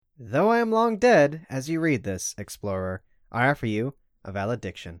Though I am long dead, as you read this, explorer, I offer you a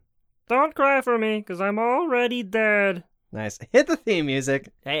valediction. Don't cry for me, because I'm already dead. Nice. Hit the theme music.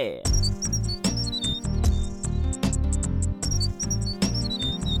 Hey.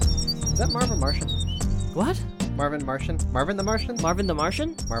 Is that Marvin Martian? What? Marvin Martian? Marvin the Martian? Marvin the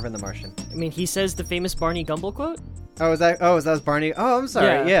Martian? Marvin the Martian. I mean, he says the famous Barney Gumble quote? That was Barney? Oh, I'm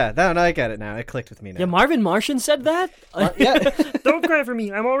sorry. Yeah. No, I get it now. It clicked with me now. Yeah, Marvin Martian said that? Yeah. Don't cry for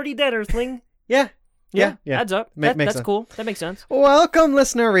me. I'm already dead, Earthling. Yeah. Adds up. Makes That's sense. cool. That makes sense. Welcome,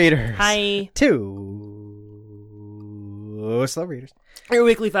 listener readers. Hi. To Slow Readers. Your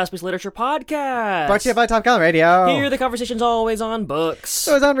weekly fast-paced literature podcast. Brought to you by Top Gun Radio. Here, the conversation's always on books. It's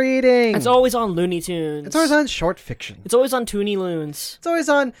always on reading. It's always on Looney Tunes. It's always on short fiction. It's always on Toony Loons. It's always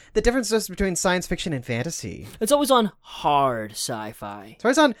on the differences between science fiction and fantasy. It's always on hard sci-fi. It's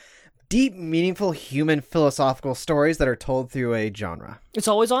always on deep, meaningful, human, philosophical stories that are told through a genre. It's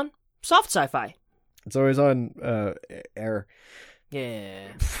always on soft sci-fi. It's always on air. Yeah.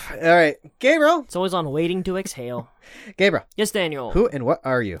 All right, Gabriel. It's always on Waiting to Exhale. Gabriel. Yes, Daniel. Who and what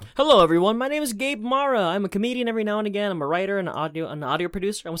are you? Hello, everyone. My name is Gabe Mara. I'm a comedian every now and again. I'm a writer and an audio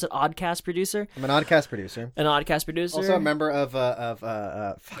producer. I almost said oddcast producer. I'm an oddcast producer. An oddcast producer. Also a member of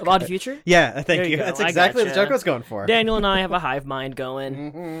Odd Future? Yeah, thank There you. you go. That's I exactly the gotcha. joke I was going for. Daniel and I have a hive mind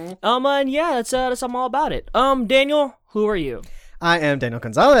going. Mm-hmm. And yeah, that's I'm all about it. Daniel, who are you? I am Daniel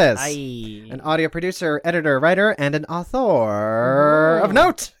Gonzalez. An Aye. audio producer, editor, writer, and an author of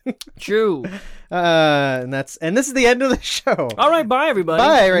note. True. And this is the end of the show. All right, bye, everybody.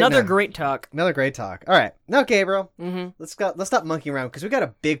 Bye right Another now. great talk. Another great talk. All right, now Gabriel, Mm-hmm. let's stop monkeying around because we got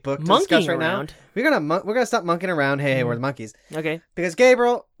a big book to Monkeying discuss right around? now. We're gonna stop monkeying around. Hey, we're the monkeys. Okay. Because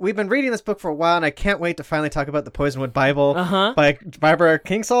Gabriel, we've been reading this book for a while, and I can't wait to finally talk about the Poisonwood Bible Uh-huh. by Barbara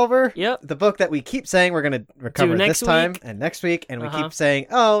Kingsolver. Yep. The book that we keep saying we're gonna recover next this time week. and next week, and we Uh-huh. keep saying,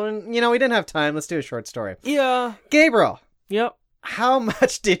 oh, we didn't have time. Let's do a short story. Yeah. Gabriel, Yep. how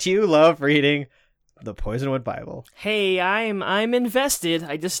much did you love reading the Poisonwood Bible? Hey, I'm invested.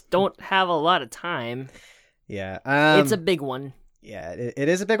 I just don't have a lot of time. Yeah, It's a big one. yeah, it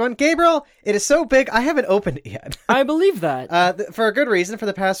is a big one. Gabriel, it is so big, I haven't opened it yet. I believe that. For a good reason. For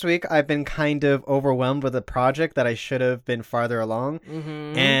the past week, I've been kind of overwhelmed with a project that I should have been farther along,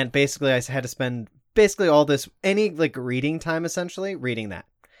 Mm-hmm. and basically, I had to spend all this reading time essentially reading that.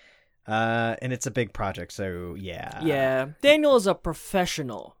 And it's a big project, so yeah. Yeah. Daniel is a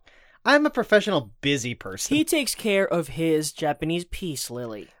professional. I'm a professional, busy person. He takes care of his Japanese peace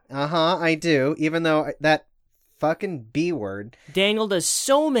lily. I do. Even though that fucking B word. Daniel does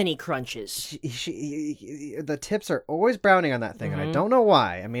so many crunches. The tips are always browning on that thing, and I Mhm. don't know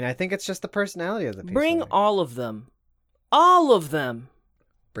why. I mean, I think it's just the personality of the piece. Bring all of them. All of them.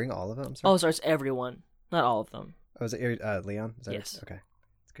 Bring all of them? I'm sorry. Oh, sorry, it's everyone. Not all of them. Oh, is it Leon? Is that Yes. Okay.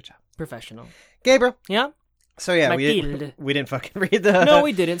 That's a good job. Professional. Gabriel. Yeah? So yeah, Mathilde. we didn't fucking read the... No,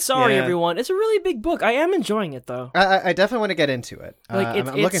 we didn't. Sorry, Yeah. everyone. It's a really big book. I am enjoying it, though. I definitely want to get into it. I'm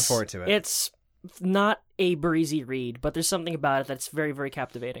looking forward to it. It's not a breezy read, but there's something about it that's very, very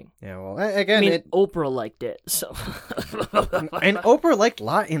captivating. Yeah, well, again, I mean, Oprah liked it, so... and Oprah liked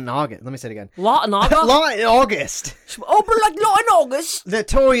Law in August. Let me say it again. Law in August? Law in August. Oprah liked Law in August?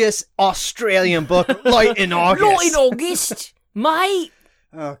 Notorious Australian book, Light in August. Law in August? Mate!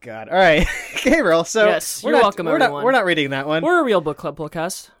 Oh, God. All right. Gabriel, so... Yes, you're welcome, everyone. We're not reading that one. We're a real book club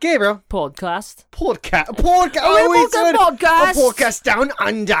podcast. Gabriel. Podcast. Podcast. We're a book club podcast. A podcast down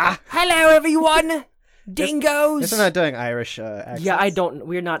under. Hello, everyone. Dingoes. Guess I'm not doing Irish accents. Yeah, I don't.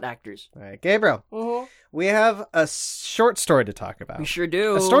 We're not actors. All right, Gabriel. We have a short story to talk about. We sure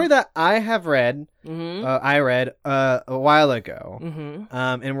do. A story that I have read. Mm-hmm. I read a while ago. Mm-hmm.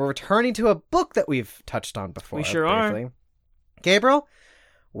 And we're returning to a book that we've touched on before. We sure are. briefly. Gabriel,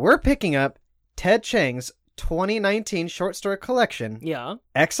 we're picking up Ted Chiang's 2019 short story collection, Yeah.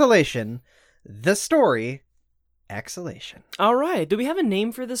 Exhalation, the story, Exhalation. All right. Do we have a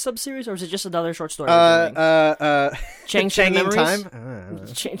name for this subseries, or is it just another short story? we're doing? Chang's for the Changing memories? Time? I don't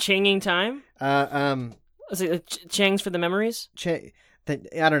know. Changing time? Is it Chang's for the memories?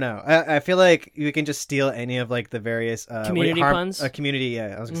 I don't know. I feel like you can just steal any of like the various Community puns? Community,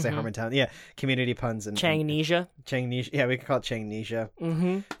 yeah. I was gonna say Harmontown. Yeah, community puns and Changnesia? Changnesia. Yeah, we could call it Changnesia.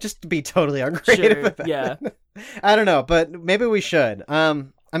 Mm-hmm. Just to be totally uncreative Sure, about yeah. it. I don't know, but maybe we should.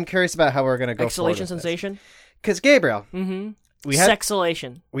 I'm curious about how we're gonna go. Exhalation sensation? Because Gabriel, Mm-hmm. we had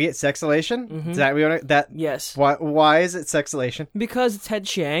Sexhalation. Sexhalation. Mhm. Is that we want that? Yes. Why is it Sexhalation? Because Ted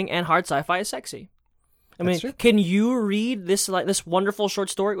Chiang and hard sci-fi is sexy. I mean, true. can you read this wonderful short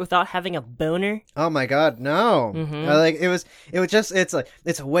story without having a boner? Oh my god, no! Like it was just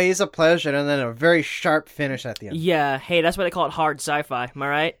it's waves of pleasure and then a very sharp finish at the end. Yeah. Hey, that's why they call it hard sci-fi. Am I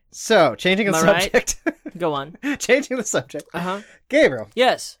right? So changing the Am I right? subject, Go on. changing the subject. Uh-huh. Gabriel.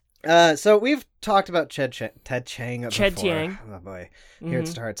 Yes. So we've talked about Ted Chiang before. Ted Chiang. Oh boy, here it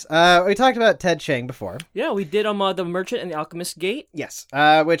starts. We talked about Ted Chiang before. Yeah, we did The Merchant and the Alchemist's Gate. Yes.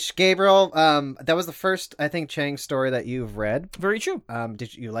 Which Gabriel, that was the first I think Chiang story that you've read. Very true.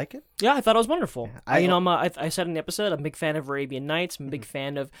 Did you like it? Yeah, I thought it was wonderful. Yeah, I said in the episode, I'm a big fan of Arabian Nights. I'm a big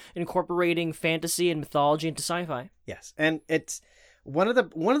fan of incorporating fantasy and mythology into sci-fi. Yes, and it's one of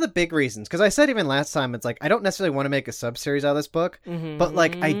the big reasons, because I said even last time, it's like I don't necessarily want to make a sub-series out of this book, but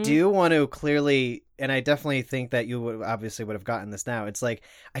like I do want to clearly, and I definitely think that you would have gotten this now. It's like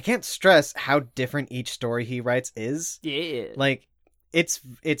I can't stress how different each story he writes is. Yeah. Like it's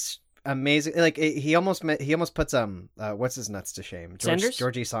amazing. Like he almost puts what's his nuts to shame.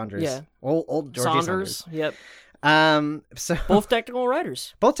 Georgie Saunders. Yeah. Old Georgie Saunders. Yep. So both technical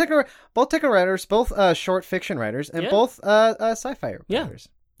writers. both technical writers, both short fiction writers, and both sci-fi writers.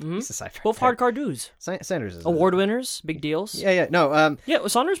 He's a sci-fi. Both hardcore dudes. Sanders is Award winners, big deals. Yeah. No. Yeah,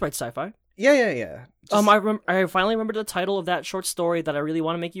 Saunders writes sci-fi. Yeah. I finally remembered the title of that short story that I really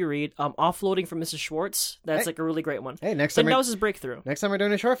want to make you read. Offloading from Mrs. Schwartz. That's like a really great one. Hey, that was his breakthrough. Next time we're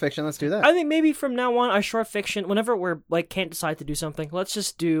doing a short fiction, let's do that. I think maybe from now on, our short fiction, whenever we're like can't decide to do something, let's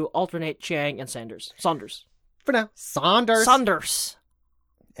just do alternate Chiang and Saunders. For now, Saunders.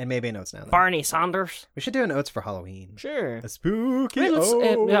 And maybe an Oates now. Then. Barney Saunders. We should do an Oates for Halloween. Sure. A spooky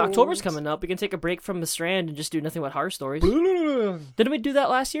Oates. October's coming up. We can take a break from the Strand and just do nothing but horror stories. Didn't we do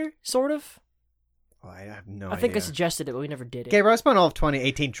that last year? Sort of. Oh, I have no idea. I think I suggested it, but we never did it. Gabriel, I spent all of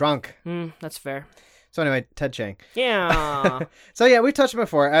 2018 drunk. That's fair. So anyway, Ted Chiang. Yeah. So yeah, we touched him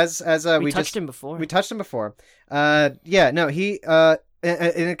before. We touched him before. We touched him before. He.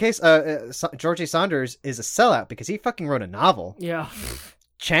 In a case, Georgie Saunders is a sellout because he fucking wrote a novel. Yeah.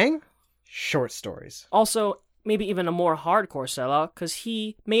 Chiang, short stories. Also, maybe even a more hardcore sellout because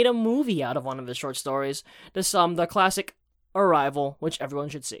he made a movie out of one of his short stories. The classic Arrival, which everyone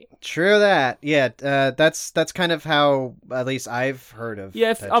should see. True that. Yeah, that's kind of how at least I've heard of.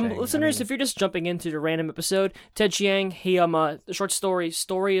 Yeah, listeners, if you're just jumping into the random episode, Ted Chiang, the short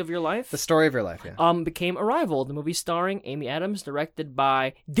story of your life. The story of your life. Yeah. Became Arrival, the movie starring Amy Adams, directed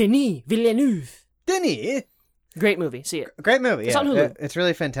by Denis Villeneuve. Denis. Great movie. See it. Great movie. It's on Hulu. It's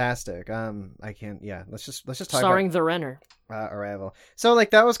really fantastic. I can't. Yeah. Let's just talk starring about the Renner. Arrival. So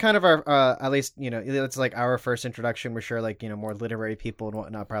like that was kind of our at least it's like our first introduction. We're sure like more literary people and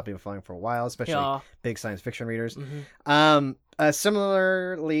whatnot probably been following for a while, especially big science fiction readers.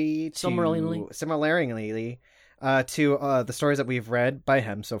 Similarly to the stories that we've read by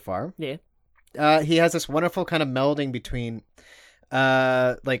him so far. Yeah. He has this wonderful kind of melding between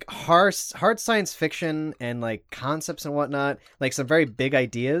like hard science fiction and like concepts and whatnot, like some very big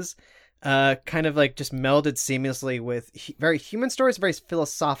ideas, kind of like just melded seamlessly with very human stories, very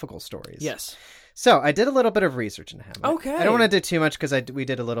philosophical stories. Yes. So I did a little bit of research into him. Okay. I don't want to do too much because I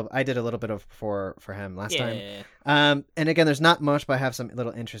did a little bit of for him last time. And again, there's not much, but I have some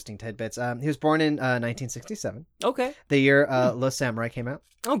little interesting tidbits. He was born in 1967. Okay. The year Le Samurai came out.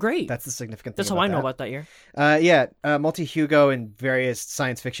 Oh, great. That's the significant thing. That's how I know about that year. Multi-Hugo and various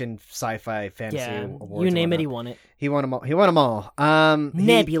science fiction, sci-fi, fantasy awards. You name it, he won it. He won them all.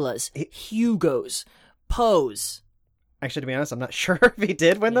 Nebulas, Hugos, Poes. Actually, to be honest, I'm not sure if he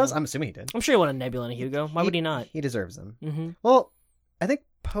did win those. I'm assuming he did. I'm sure he won a Nebula and a Hugo. Why would he not? He deserves them. Mm-hmm. Well, I think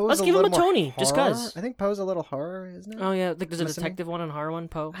Poe's Let's give him a Tony, just cause. I think Poe's a little horror, isn't it? Oh, yeah. Like, there's a detective one and horror one,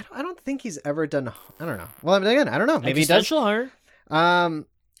 Poe. I don't think he's ever done... I don't know. Well, I mean, again, I don't know. Maybe he does. Horror.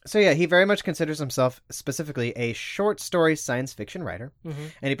 So yeah, he very much considers himself specifically a short story science fiction writer,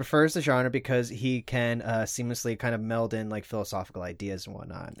 and he prefers the genre because he can seamlessly kind of meld in like philosophical ideas and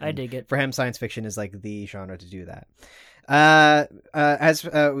whatnot. And I dig it. For him, science fiction is like the genre to do that.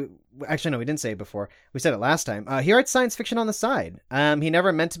 Actually, no, we didn't say it before. We said it last time. He writes science fiction on the side. He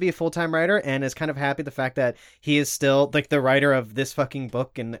never meant to be a full-time writer and is kind of happy the fact that he is still like the writer of this fucking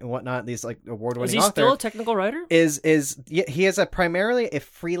book and whatnot. These like award-winning author. Is he still a technical writer? He is primarily a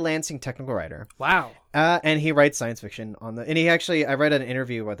freelancing technical writer. Wow. And he writes science fiction and he actually, I read an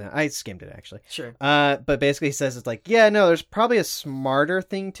interview with him. I skimmed it actually. Sure. But basically he says it's like, yeah, no, there's probably a smarter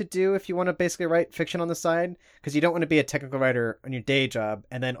thing to do if you want to basically write fiction on the side, because you don't want to be a technical writer on your day job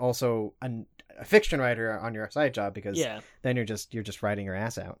and then also a fiction writer on your side job, because then you're just writing your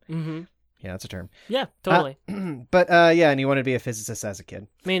ass out. Mm-hmm. Yeah, that's a term. Yeah, totally. But and he wanted to be a physicist as a kid.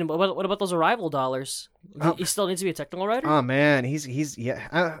 I mean, what about those Arrival dollars? He still needs to be a technical writer? Oh man, he's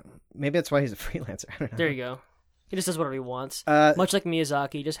maybe that's why he's a freelancer. I don't know. There you go. He just does whatever he wants. Uh, Much like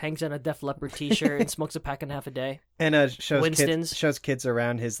Miyazaki, he just hangs on a Def Leppard t-shirt and smokes a pack and a half a day. And Winston's. shows kids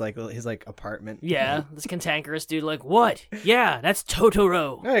around his apartment. Yeah, this cantankerous dude, like, what? Yeah, that's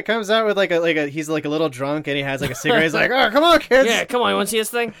Totoro. Yeah, he comes out with he's like a little drunk and he has like a cigarette. He's like, oh, come on, kids. Yeah, come on, you want to see this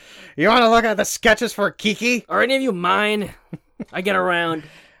thing? You want to look at the sketches for Kiki? Are any of you mine? I get around.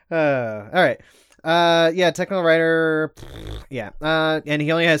 All right. Yeah, technical writer. Yeah. And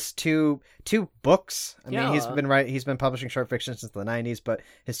he only has two books. I mean, he's been publishing short fiction since the 90s, but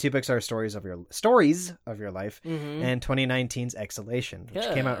his 2 books are stories of your life and 2019's Exhalation, which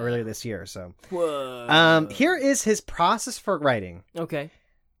came out earlier this year. So, Whoa. Here is his process for writing. Okay.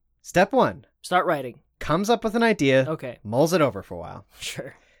 Step 1. Start writing. Comes up with an idea. Okay. Mulls it over for a while.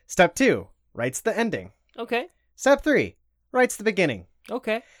 Sure. Step 2. Writes the ending. Okay. Step 3. Writes the beginning.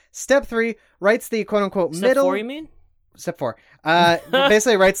 Okay. Step 3. Writes the quote-unquote Step middle. 4, you mean? Step 4.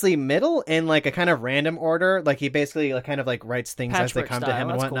 Basically writes the middle in like a kind of random order. Like he basically kind of like writes things as they Patchwork come to style. him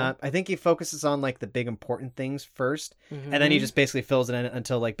and That's whatnot. cool. I think he focuses on like the big important things first, and then he just basically fills it in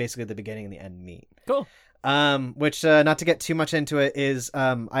until like basically the beginning and the end meet. Cool. Which not to get too much into it is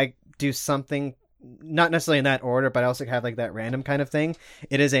I do something not necessarily in that order, but I also have like that random kind of thing.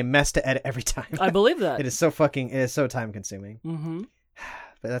 It is a mess to edit every time. I believe that. It is so time consuming. Mm-hmm.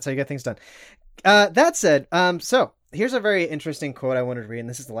 But that's how you get things done. That said, so here's a very interesting quote I wanted to read, and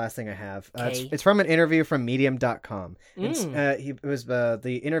this is the last thing I have. It's from an interview from Medium.com.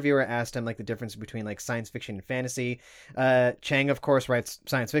 The interviewer asked him like the difference between like science fiction and fantasy. Chang, of course, writes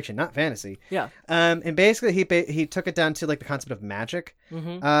science fiction, not fantasy. Yeah. And basically he took it down to like the concept of magic.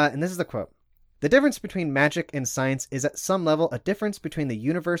 Mm-hmm. And this is the quote. The difference between magic and science is at some level a difference between the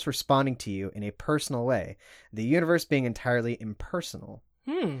universe responding to you in a personal way, the universe being entirely impersonal.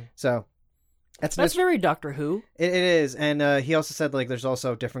 So that's very Doctor Who. It is. And he also said like there's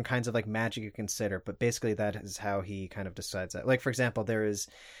also different kinds of like magic you consider, but basically that is how he kind of decides that. Like for example, there is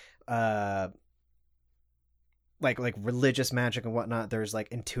like religious magic and whatnot. There's like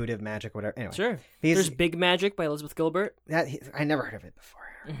intuitive magic, whatever. Anyway, Sure. There's Big Magic by Elizabeth Gilbert. I never heard of it before.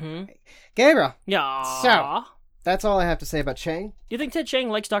 Mm-hmm. Gabriel. Yeah. So that's all I have to say about Chang. Do you think Ted Chiang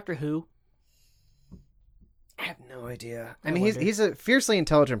likes Doctor Who? I have no idea. I mean, he's a fiercely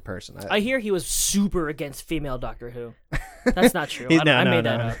intelligent person. I hear he was super against female Doctor Who. That's not true. I made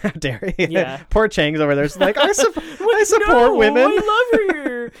that up. How dare you? Yeah. Poor Chang's over there. It's like, I support women. I love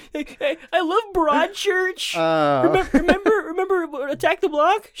her. I love Broadchurch. Remember Attack the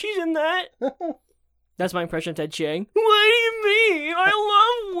Block? She's in that. That's my impression of Ted Chiang. What do you mean?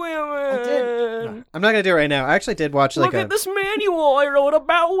 I love women. I'm not going to do it right now. I actually did watch Look at this manual I wrote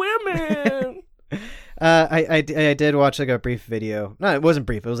about women. I did watch like a brief video. No, it wasn't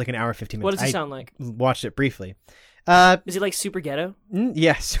brief. It was like an hour 15 minutes. What does he sound like? Watched it briefly. Is he like super ghetto?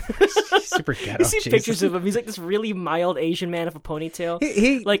 Yes, super ghetto. You see pictures of him. He's like this really mild Asian man with a ponytail.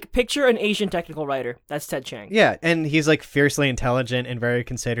 He like picture an Asian technical writer. That's Ted Chiang. Yeah, and he's like fiercely intelligent and very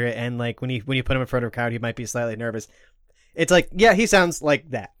considerate. And like when you put him in front of a crowd, he might be slightly nervous. It's like he sounds like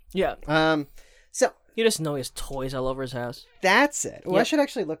that. Yeah. So you just know he has toys all over his house. That's it. Well, I should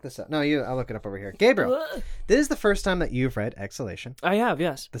actually look this up. No, I'll look it up over here. Gabriel, this is the first time that you've read Exhalation. I have,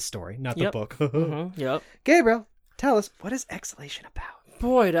 yes. The story, not the book. Yep. Gabriel, tell us, what is Exhalation about?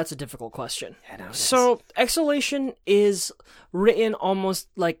 Boy, that's a difficult question. Yeah, no, so, Exhalation is written almost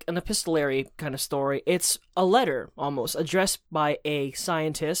like an epistolary kind of story. It's a letter, almost, addressed by a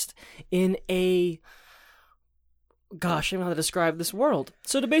scientist in a... Gosh, I don't know how to describe this world.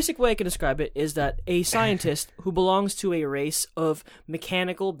 So the basic way I can describe it is that a scientist who belongs to a race of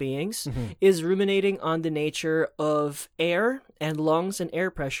mechanical beings is ruminating on the nature of air and lungs and air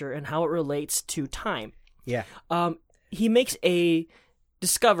pressure and how it relates to time. Yeah. He makes a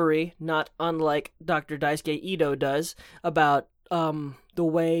discovery, not unlike Dr. Daisuke Ito does, about the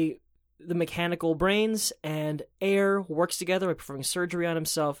way the mechanical brains and air works together by performing surgery on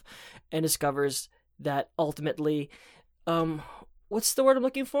himself, and discovers that ultimately, what's the word I'm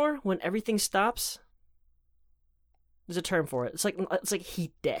looking for? When everything stops? There's a term for it. It's like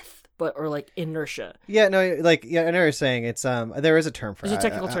heat death, or like inertia. Yeah, no, I know what you're saying. It's there is a term for it. There's a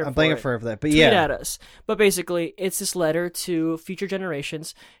technical term I'm for blanking it. for that, but Tweet yeah. at us. But basically, it's this letter to future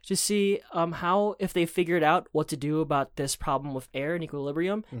generations to see how, if they figured out what to do about this problem with air and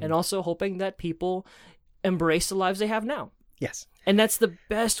equilibrium, and also hoping that people embrace the lives they have now. Yes. And that's the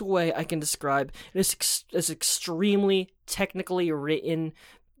best way I can describe this extremely technically written,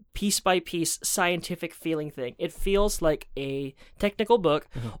 piece by piece, scientific feeling thing. It feels like a technical book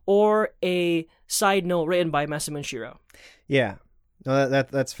or a side note written by Masamune Shirow. Yeah. No,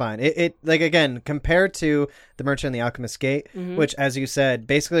 that's fine. It like again compared to The Merchant and the Alchemist's Gate, which, as you said,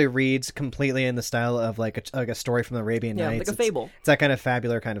 basically reads completely in the style of like a story from the Arabian Nights, like a fable. It's that kind of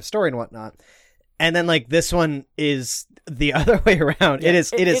fabular kind of story and whatnot. And then like this one is the other way around. Yeah,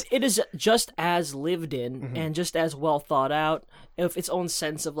 It is just as lived in and just as well thought out, with its own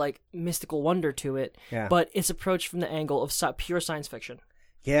sense of like mystical wonder to it. Yeah. But it's approached from the angle of pure science fiction.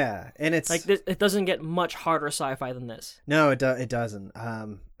 Yeah, and it's like it doesn't get much harder sci-fi than this. No, it doesn't.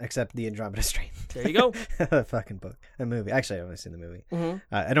 Except the Andromeda Strain. There you go. A fucking book, a movie. Actually, I've only seen the movie.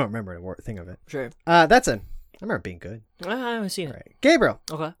 I don't remember a thing of it. Sure. That's it. I remember it being good. I haven't seen it. Right. Gabriel.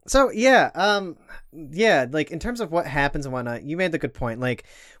 Okay. So yeah, like in terms of what happens and whatnot, you made the good point. Like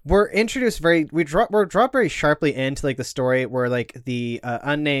we're introduced we're dropped very sharply into like the story where like the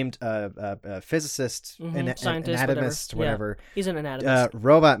unnamed physicist and scientist, anatomist, whatever. Yeah, he's an anatomist.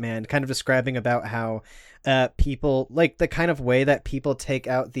 Robot man, kind of describing about how people like the kind of way that people take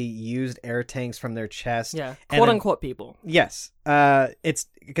out the used air tanks from their chest. Yeah, quote unquote people. Yes. It's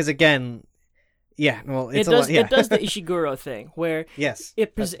because again. Yeah, well, it does the Ishiguro thing where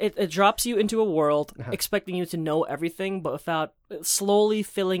it drops you into a world expecting you to know everything, but without slowly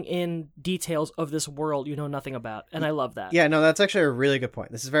filling in details of this world you know nothing about, and I love that. Yeah, no, that's actually a really good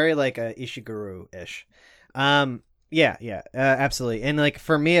point. This is very like Ishiguro-ish. Absolutely, and like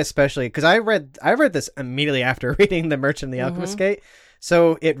for me especially, because I read this immediately after reading The Merchant and the Alchemist's Gate.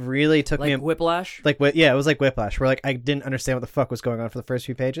 So it really took me Whiplash. It was like Whiplash, where like I didn't understand what the fuck was going on for the first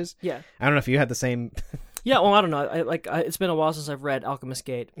few pages. Yeah, I don't know if you had the same. Yeah, well, I don't know. It's been a while since I've read Alchemist's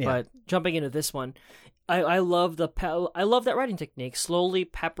Gate, but jumping into this one, I love I love that writing technique, slowly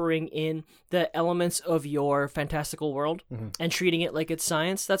peppering in the elements of your fantastical world and treating it like it's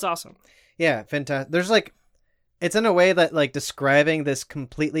science. That's awesome. Yeah, fantastic. There's like, it's in a way that like describing this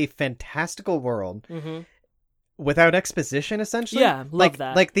completely fantastical world. Without exposition, essentially. Yeah, love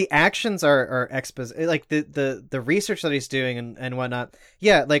that. Like the actions are like the research that he's doing and whatnot.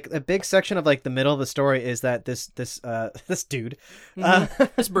 Yeah, like a big section of like the middle of the story is that this dude,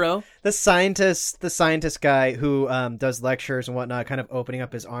 this bro, the scientist guy who does lectures and whatnot, kind of opening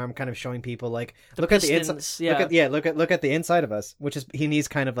up his arm, kind of showing people like look at the inside. Look at the inside of us, which is he needs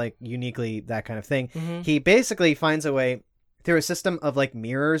kind of like uniquely that kind of thing. He basically finds a way. Through a system of like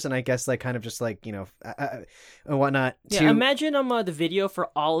mirrors and I guess like kind of just like, you know, and whatnot. Yeah, imagine the video for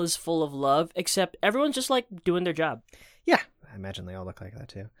All Is Full of Love, except everyone's just like doing their job. Yeah, I imagine they all look like that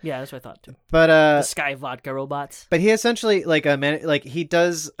too. Yeah, that's what I thought too. But the Sky Vodka robots. But he essentially like he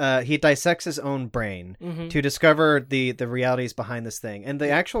dissects his own brain to discover the realities behind this thing, and the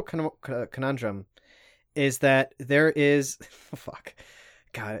actual conundrum is that there is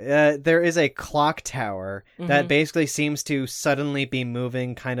there is a clock tower that basically seems to suddenly be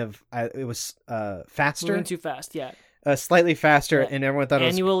moving kind of, it was faster. Moving too fast, yeah. Slightly faster, and everyone thought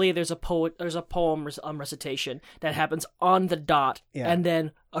annually it was... there's a poem recitation that happens on the dot, and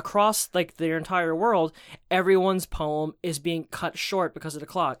then across like their entire world, everyone's poem is being cut short because of the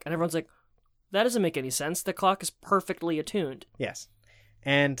clock, and everyone's like, that doesn't make any sense. The clock is perfectly attuned. Yes,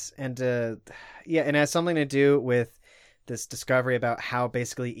 and it has something to do with this discovery about how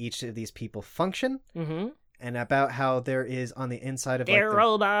basically each of these people function, and about how there is on the inside of like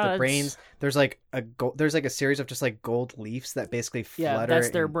the brains. There's like a series of just like gold leaves that basically flutter. Yeah,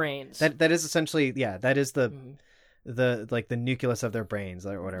 that's their brains. That is essentially that is the like the nucleus of their brains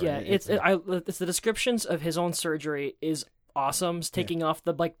or whatever. Yeah, it's the descriptions of his own surgery is awesome. Taking off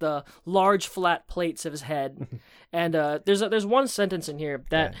the large flat plates of his head, and there's one sentence in here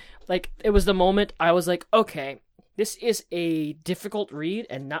that like it was the moment I was like, okay. This is a difficult read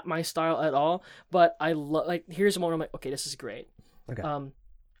and not my style at all, but I here's a moment I'm like, okay, this is great. Okay.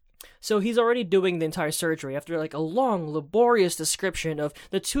 So he's already doing the entire surgery after like a long, laborious description of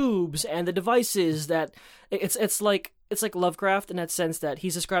the tubes and the devices that it's like Lovecraft in that sense that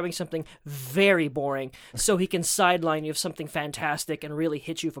he's describing something very boring so he can sideline you with something fantastic and really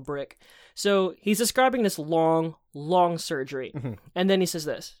hit you with a brick. So he's describing this long, long surgery. And then he says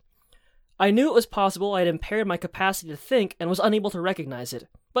this. I knew it was possible I had impaired my capacity to think and was unable to recognize it,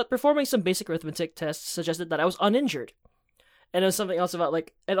 but performing some basic arithmetic tests suggested that I was uninjured. And there was something else about,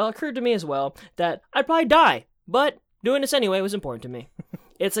 like, it occurred to me as well that I'd probably die, but doing this anyway was important to me.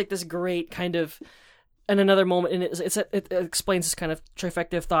 It's like this great kind of, and another moment, and it explains this kind of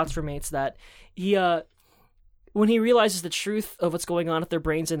trifecta of thoughts for me. It's that he, when he realizes the truth of what's going on with their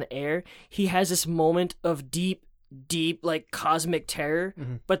brains in the air, he has this moment of deep, like, cosmic terror,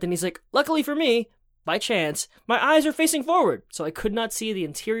 but then he's like, luckily for me, by chance, my eyes are facing forward, so I could not see the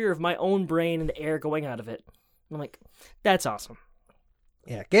interior of my own brain and the air going out of it. I'm like, that's awesome.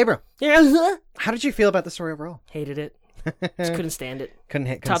 Yeah, Gabriel. Yeah. How did you feel about the story overall? Hated it. Just couldn't stand it. Couldn't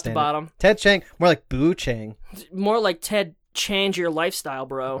Top to stand it. bottom. Ted Chiang, more like Boo Chang. More like Ted, change your lifestyle,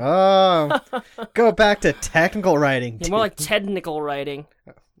 bro. Oh, go back to technical writing. Yeah, more like technical writing.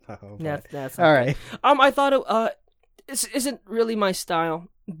 Oh, That's all right. I thought it isn't really my style,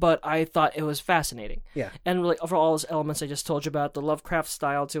 but I thought it was fascinating. Yeah. And really, for all those elements I just told you about, the Lovecraft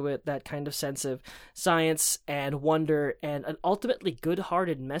style to it, that kind of sense of science and wonder and an ultimately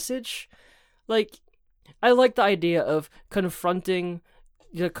good-hearted message. Like, I like the idea of confronting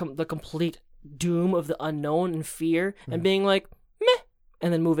the complete doom of the unknown and fear and being like, meh,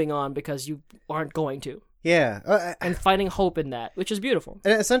 and then moving on because you aren't going to. Yeah. And finding hope in that, which is beautiful.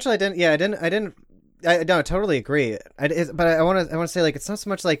 And essentially, I totally agree. But I want to say, like, it's not so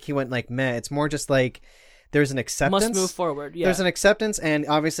much like he went like meh. It's more just like there's an acceptance. Must move forward. Yeah. There's an acceptance, and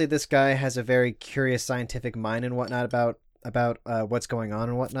obviously this guy has a very curious scientific mind and whatnot about what's going on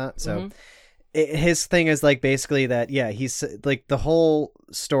and whatnot. So his thing is like basically that, yeah, he's like the whole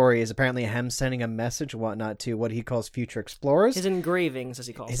story is apparently him sending a message and whatnot to what he calls future explorers. His engravings, as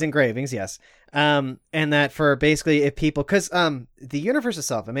he calls His it. engravings, yes. And that for basically if people, because the universe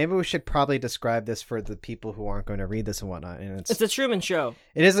itself, and maybe we should probably describe this for the people who aren't going to read this and whatnot. And It's the Truman Show.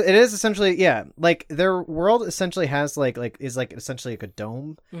 it is essentially, yeah, like their world essentially has is essentially like a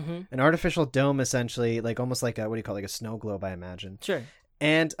dome, an artificial dome, essentially, like almost like a, what do you call it, like a snow globe, I imagine. Sure.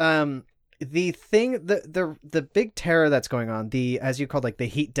 And the thing, the big terror that's going on, the, as you called, like the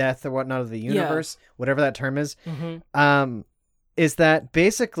heat death or whatnot of the universe, whatever that term is, is that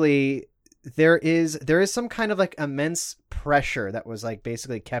basically there is some kind of like immense pressure that was like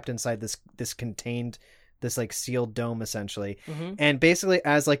basically kept inside this contained, this like sealed dome essentially, and basically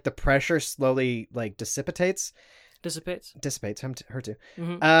as like the pressure slowly like dissipates, her too.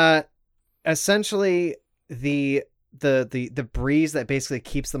 Essentially the breeze that basically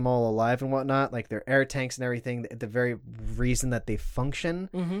keeps them all alive and whatnot, like their air tanks and everything, the very reason that they function,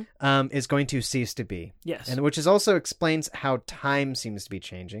 is going to cease to be. Yes. And which is also explains how time seems to be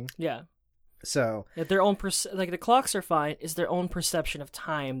changing. Yeah. So If their own like the clocks are fine, it's their own perception of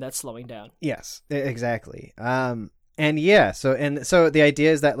time that's slowing down. yes, exactly. And yeah, so the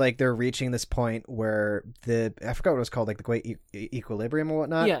idea is that like they're reaching this point where I forgot what it was called, like the great equilibrium or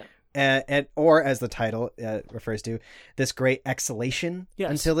whatnot. Yeah. Or as the title refers to, this great exhalation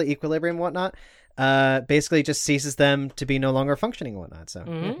until the equilibrium and whatnot, basically just ceases them to be no longer functioning and whatnot.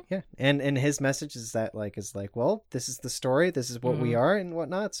 So yeah. And his message is that is well, this is the story, this is what we are and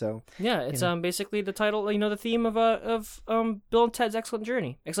whatnot. So yeah, it's basically the title, the theme of Bill and Ted's Excellent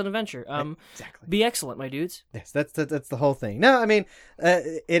Adventure. Exactly. Be excellent, my dudes. Yes, that's the whole thing. No, I mean,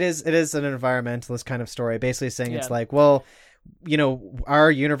 it is an environmentalist kind of story, basically saying it's like, well,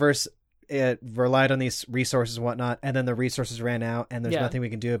 our universe, it relied on these resources and whatnot, and then the resources ran out, and there's nothing we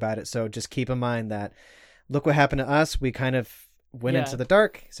can do about it. So just keep in mind that, look what happened to us. We kind of went into the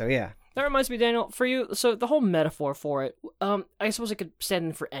dark. So yeah. That reminds me, Daniel, for you, so the whole metaphor for it, I suppose it could stand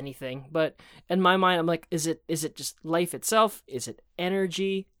in for anything, but in my mind, I'm like, is it just life itself? Is it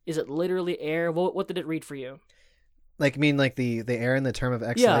energy? Is it literally air? What did it read for you? Like, you mean like the air in the term of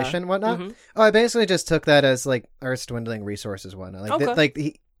exhalation and whatnot? Mm-hmm. Oh, I basically just took that as like Earth's dwindling resources and whatnot. Like,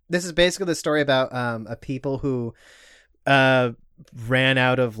 this is basically the story about a people who ran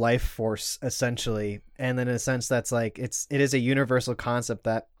out of life force, essentially. And then in a sense, that's like, it is a universal concept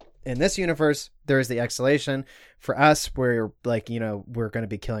that in this universe, there is the exhalation. For us, we're like, we're going to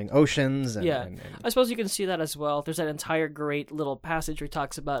be killing oceans. And I suppose you can see that as well. There's that entire great little passage where he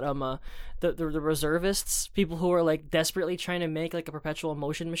talks about the reservists, people who are like desperately trying to make like a perpetual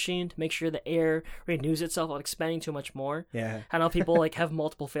motion machine to make sure the air renews itself without expanding too much more. Yeah. And how people like have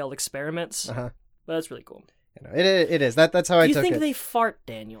multiple failed experiments. But that's really cool. It is. That's how I took it. Do you think they fart,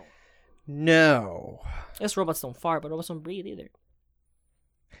 Daniel? No. I guess robots don't fart, but robots don't breathe either.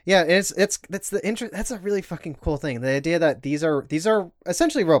 Yeah, that's a really fucking cool thing. The idea that these are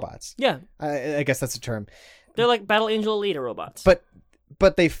essentially robots. Yeah. I guess that's the term. They're like Battle Angel Alita robots.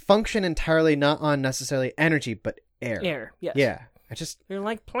 But they function entirely not on necessarily energy, but air. Air, yes. Yeah. They're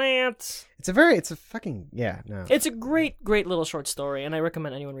like plants. It's a fucking, yeah, no. It's a great little short story, and I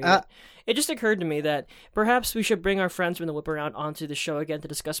recommend anyone read it. It just occurred to me that perhaps we should bring our friends from the Whip Around onto the show again to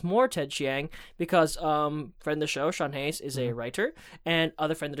discuss more Ted Chiang, because friend of the show, Sean Hayes, is a writer, and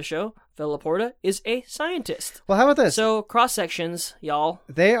other friend of the show, Phil Laporta, is a scientist. Well, how about this? So, cross-sections, y'all.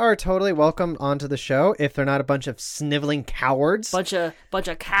 They are totally welcome onto the show if they're not a bunch of sniveling cowards. Bunch of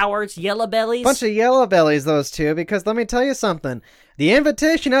cowards, yellow bellies. Bunch of yellow bellies, those two, because let me tell you something. The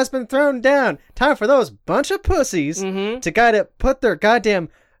invitation has been thrown down. Time for those bunch of pussies to put their goddamn,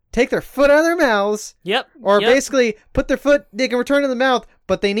 take their foot out of their mouths. Yep. Or basically put their foot, they can return to the mouth,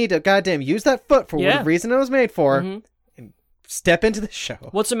 but they need to goddamn use that foot for what reason it was made for. step into the show.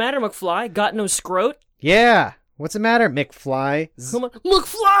 What's the matter, McFly? Got no scrote? Yeah. What's the matter, McFly? Come on,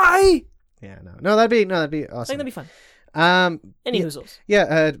 McFly! Yeah, no, that'd be I awesome. think that'd be fun. Any yeah, hoozles.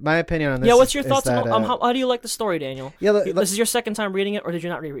 Yeah, my opinion on this. Yeah, what's your is thoughts that, on how do you like the story, Daniel? Yeah, this is your second time reading it, or did you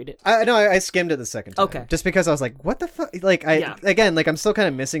not reread it? No, I skimmed it the second time. Okay. Just because I was like, what the fuck? Like, again, like, I'm still kind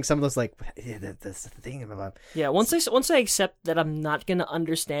of missing some of those, like, that's the thing about. Yeah, once I accept that I'm not gonna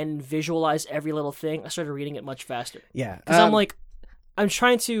understand and visualize every little thing, I started reading it much faster. Yeah. Because I'm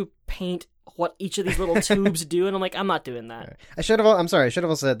trying to paint what each of these little tubes do, and I'm like, I'm not doing that. I should have also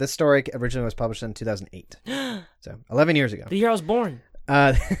said this story originally was published in 2008. So 11 years ago. The year I was born.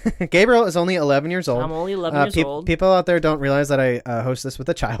 Gabriel is only 11 years old. I'm only 11 years old. People out there don't realize that I host this with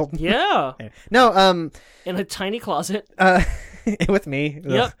a child. Yeah. No, in a tiny closet. With me.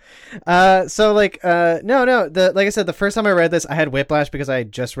 Yep. So like, no. Like I said, the first time I read this, I had whiplash because I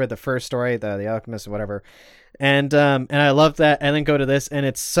had just read the first story, the Alchemist or whatever. And I loved that, and then go to this, and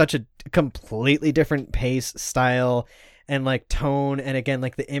it's such a completely different pace, style, and like tone, and again,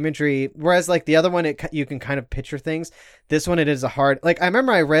 like the imagery. Whereas like the other one, you can kind of picture things. This one, it is a hard. Like I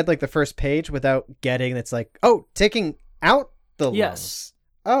remember I read like the first page without getting. It's like, oh, taking out the lungs.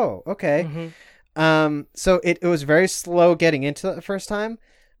 Oh, okay. Mm-hmm. So it was very slow getting into it the first time,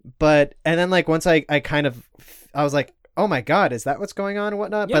 and then like once I was like, oh my god, is that what's going on and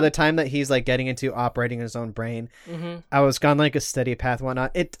whatnot? Yep. By the time that he's like getting into operating his own brain, I was gone like a steady path and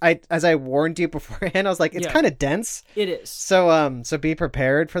whatnot. As I warned you beforehand, I was like, it's kind of dense. It is. So be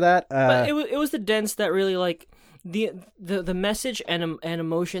prepared for that. But it was the dense that really like the message and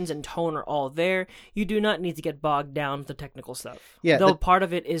emotions and tone are all there. You do not need to get bogged down with the technical stuff. Yeah, though part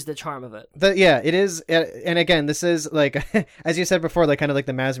of it is the charm of it. It is. And again, this is like, as you said before, like kind of like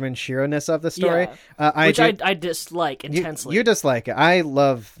the Masamune Shiro-ness of the story. Yeah. I dislike intensely. You dislike it. I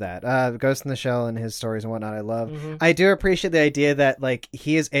love that. Ghost in the Shell and his stories and whatnot. I love. I do appreciate the idea that like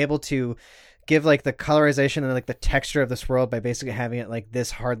he is able to give like the colorization and like the texture of this world by basically having it like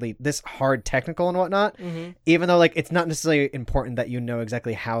this hard technical and whatnot, even though like it's not necessarily important that you know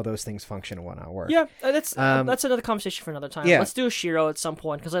exactly how those things function and whatnot work. Yeah, that's another conversation for another time. Yeah. Let's do a Shiro at some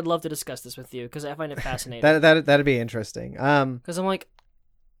point, because I'd love to discuss this with you, because I find it fascinating. That'd be interesting. Because I'm like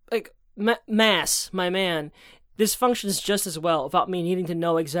Mass, my man. This functions just as well without me needing to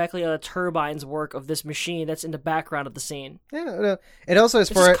know exactly how the turbines work of this machine that's in the background of the scene. Yeah, it also is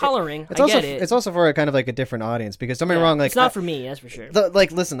for coloring. It's also for a kind of like a different audience, because don't get me wrong, like it's not for me, that's for sure.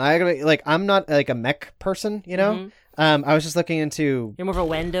 Listen, I'm not like a mech person, you know. I was just looking into. You're more of a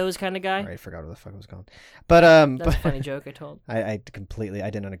Windows kind of guy. I forgot what the fuck it was called, but that's a funny joke I told. I didn't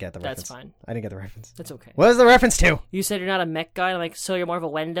get the reference. That's fine. I didn't get the reference. That's okay. What is the reference to? You said you're not a mech guy. I'm like, so you're more of a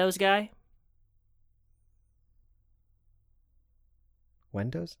Windows guy.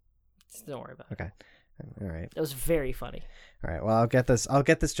 Windows? Don't worry about it. Okay. All right. That was very funny. All right. Well, I'll get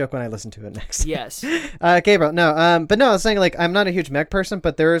this joke when I listen to it next. Yes. Gabriel. No. But no, I was saying like I'm not a huge mech person,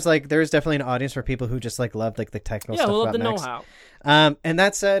 but there's definitely an audience for people who just like love like the technical stuff. Yeah, who love about the mechs. know-how. And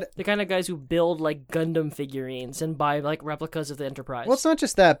that said, the kind of guys who build like Gundam figurines and buy like replicas of the Enterprise. Well, it's not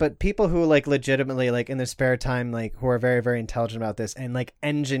just that, but people who like legitimately like in their spare time, like who are very, very intelligent about this and like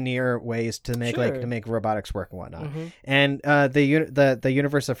engineer ways to make to make robotics work and whatnot. And the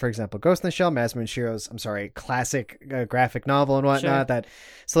universe of, for example, Ghost in the Shell, Masamune Shiro's, classic graphic novel and whatnot that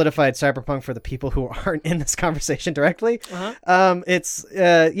solidified cyberpunk for the people who aren't in this conversation directly.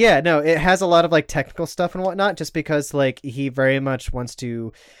 It has a lot of like technical stuff and whatnot, just because like he very much wants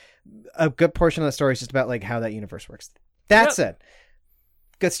to. A good portion of the story is just about like how that universe works. That's it.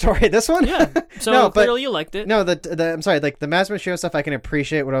 Good story. This one, So clearly you liked it. No, I'm sorry. Like the Masamune Shiro stuff, I can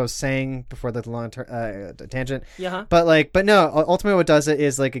appreciate what I was saying before the long tangent. Yeah. But no. Ultimately, what does it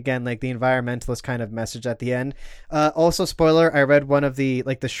is like again like the environmentalist kind of message at the end. Also, spoiler: I read one of the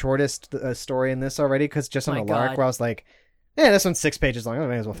shortest story in this already, because just on a lark, where I was like, yeah, this one's 6 pages long. I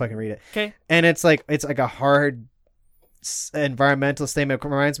may as well fucking read it. Okay. And it's like a hard environmental statement. It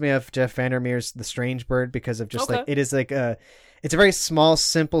reminds me of Jeff Vandermeer's The Strange Bird, because of just like it is like it's a very small,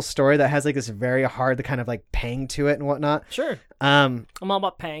 simple story that has like this very hard kind of like pang to it and whatnot. Sure. I'm all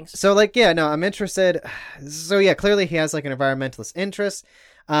about pangs. So like, yeah, no, I'm interested. So yeah, clearly he has like an environmentalist interest.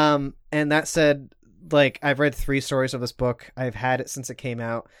 And that said, like I've read 3 stories of this book. I've had it since it came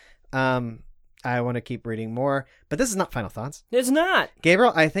out. I want to keep reading more, but this is not final thoughts. It's not.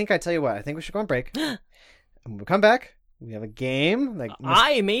 Gabriel, I tell you what, I think we should go on break. And when we come back, we have a game. Like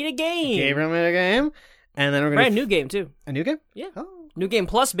I made a game. Gabriel made a game. And then we're going to... a new game, too. A new game? Yeah. Oh. New Game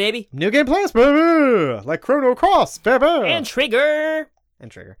Plus, baby. New Game Plus, baby! Like Chrono Cross, baby! And Trigger!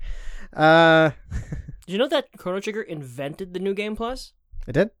 Did you know that Chrono Trigger invented the New Game Plus?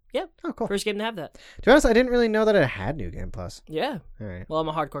 It did? Yeah. Oh, cool. First game to have that. To be honest, I didn't really know that it had New Game Plus. Yeah. All right. Well, I'm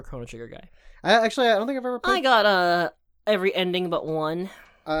a hardcore Chrono Trigger guy. I don't think I've ever played. I got every ending but one.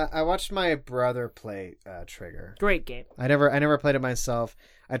 I watched my brother play Trigger. Great game. I never played it myself.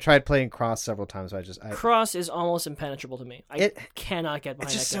 I tried playing Cross several times, but Cross is almost impenetrable to me. I cannot get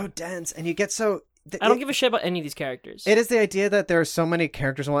behind it's just that so game. dense, and you get so. I don't give a shit about any of these characters. It is the idea that there are so many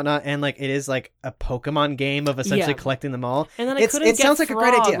characters and whatnot, and like it is like a Pokemon game of essentially collecting them all. And then I couldn't get sounds like a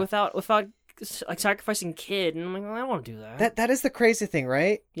great idea without like sacrificing Kid, and I'm like, well, I don't want to do that. That is the crazy thing,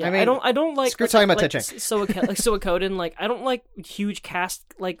 right? Yeah, I mean, I don't like. Screw talking about like, Tetching. Suikoden. Like, I don't like huge cast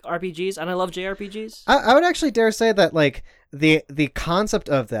like RPGs, and I love JRPGs. I would actually dare say that like the concept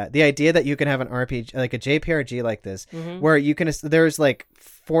of that, the idea that you can have an RPG like a JPRG like this, where you can there's like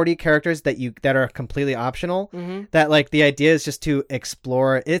 40 characters that are completely optional. That like the idea is just to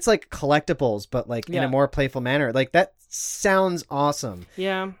explore. It's like collectibles, but like in a more playful manner. Like that sounds awesome.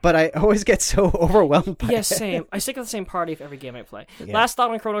 Yeah. But I always get so overwhelmed by it. Same. I stick with the same party for every game I play. Yeah. Last thought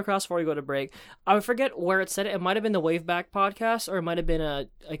on Chrono Cross before we go to break. I forget where it said it. It might have been the Waveback podcast, or it might have been an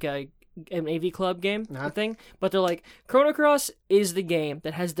AV Club game thing. But they're like, Chrono Cross is the game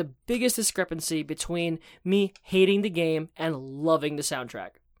that has the biggest discrepancy between me hating the game and loving the soundtrack.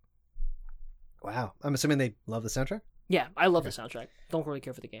 Wow. I'm assuming they love the soundtrack? Yeah, I love the soundtrack. Don't really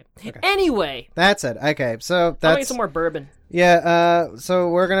care for the game. Okay. Anyway. That's it. Okay, so that's... I'll get some more bourbon. Yeah, so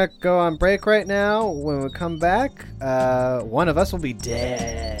we're gonna go on break right now. When we come back, one of us will be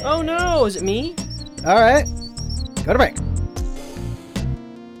dead. Oh no, is it me? Alright, go to break.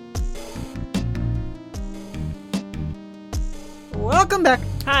 Welcome back.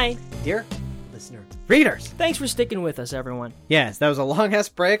 Hi. Dear listener, readers. Thanks for sticking with us, everyone. Yes, that was a long-ass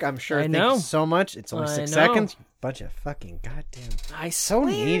break. I'm sure. Thank you so much. It's only 6 seconds. Bunch of fucking goddamn. So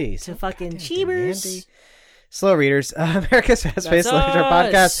needy. To fucking cheebers. Slow readers. America's fast-paced literature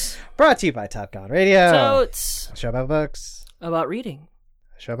podcast. Brought to you by Top Gun Radio. Totes. A show about books. About reading.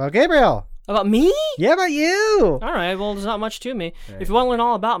 A show about Gabriel. About me? Yeah, about you. All right, well, there's not much to me. Right. If you want to learn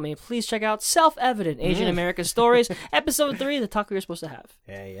all about me, please check out Self-Evident Asian American Stories, Episode 3, the talk we were supposed to have.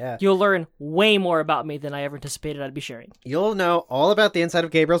 Yeah. You'll learn way more about me than I ever anticipated I'd be sharing. You'll know all about the inside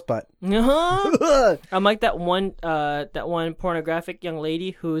of Gabriel's butt. Uh-huh. I'm like that one pornographic young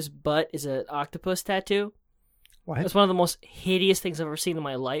lady whose butt is an octopus tattoo. What? It's one of the most hideous things I've ever seen in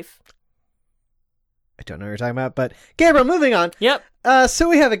my life. I don't know what you're talking about, but Gabriel, moving on. Yep. So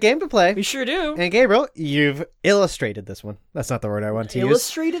we have a game to play. We sure do. And Gabriel, you've illustrated this one. That's not the word I want to use.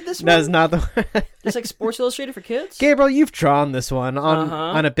 Illustrated this one? That's not the word. It's like Sports Illustrated for kids? Gabriel, you've drawn this one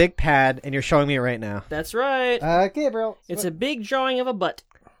on a big pad, and you're showing me it right now. That's right. Gabriel. It's a big drawing of a butt.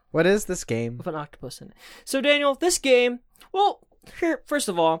 What is this game? With an octopus in it. So, Daniel, this game, well, here, first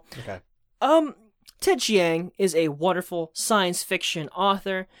of all, okay. Ted Chiang is a wonderful science fiction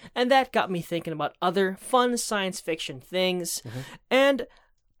author, and that got me thinking about other fun science fiction things, and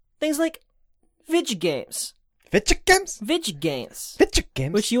things like Vidge games. Vidge games? Vidge games. Vidge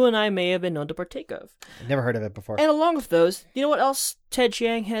games? Which you and I may have been known to partake of. I've never heard of it before. And along with those, you know what else Ted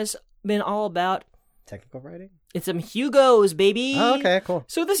Chiang has been all about? Technical writing? It's some Hugos, baby. Oh, okay, cool.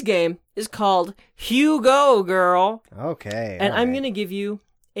 So this game is called Hugo Girl. Okay. And I'm going to give you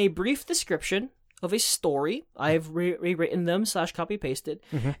a brief description of a story. I've rewritten them / copy pasted,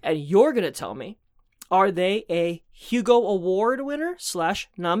 and you're gonna tell me, are they a Hugo Award winner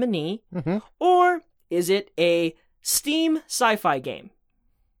 / nominee, or is it a Steam sci-fi game?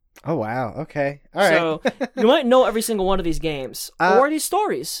 Oh wow, okay, all right. So you might know every single one of these games or these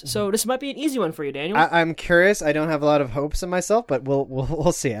stories. So this might be an easy one for you, Daniel. I'm curious. I don't have a lot of hopes in myself, but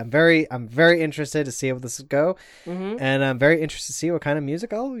we'll see. I'm very interested to see how this will go, and I'm very interested to see what kind of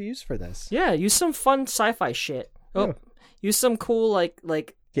music I'll use for this. Yeah, use some fun sci-fi shit. Use some cool like.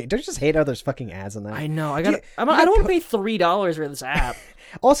 Yeah, don't you just hate how there's fucking ads on that? I know. I don't want to pay $3 for this app.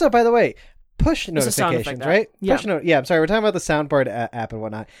 Also, by the way, push notifications, right? Yeah. Yeah, I'm sorry. We're talking about the soundboard app and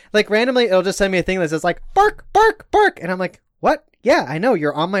whatnot. Like, randomly, it'll just send me a thing that says, like, bark, bark, bark. And I'm like, what? Yeah, I know.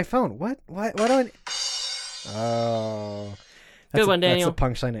 You're on my phone. What do I... Oh. Good one, Daniel. That's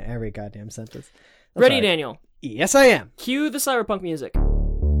the punchline in every goddamn sentence. Ready, sorry. Daniel? Yes, I am. Cue the cyberpunk music. How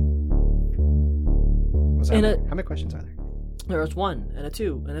many questions are there? There was 1, and a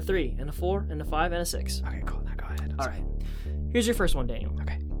 2, and a 3, and a 4, and a 5, and a 6. Okay, cool. Now go ahead. All right. Here's your first one, Daniel.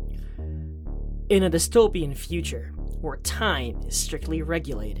 Okay. In a dystopian future, where time is strictly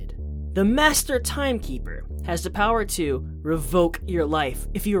regulated, the Master Timekeeper has the power to revoke your life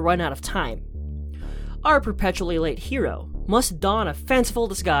if you run out of time. Our perpetually late hero must don a fanciful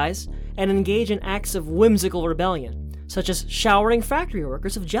disguise and engage in acts of whimsical rebellion, such as showering factory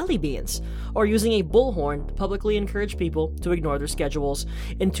workers of jelly beans, or using a bullhorn to publicly encourage people to ignore their schedules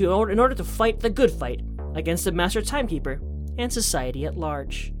in order to fight the good fight against the master timekeeper and society at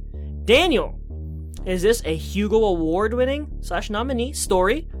large. Daniel, is this a Hugo Award-winning / nominee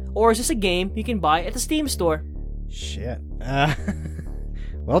story, or is this a game you can buy at the Steam store? Shit.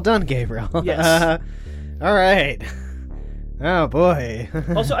 Well done, Gabriel. Yes. All right. Oh boy.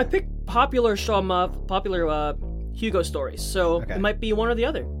 Also, I picked popular Hugo stories, so Okay. it might be one or the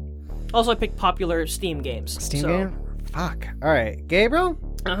other. Also, I picked popular Steam games. Steam so. game? Fuck. All right, Gabriel.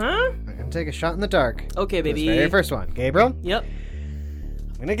 Uh-huh. I'm gonna take a shot in the dark. Okay, baby. This very first one, Gabriel. Yep.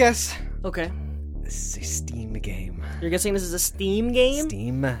 I'm gonna guess Okay. this is a Steam game. You're guessing this is a Steam game?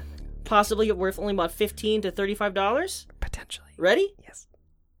 Steam, Possibly worth only about $15 to $35? potentially. Ready? Yes.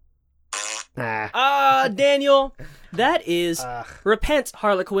 Ah. Daniel. That is Ugh. Repent,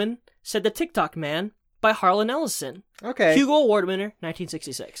 Harlequin, said the TikTok man by Harlan Ellison. Okay. Hugo Award winner,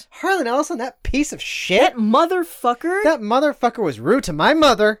 1966. Harlan Ellison, that piece of shit. That motherfucker? That motherfucker was rude to my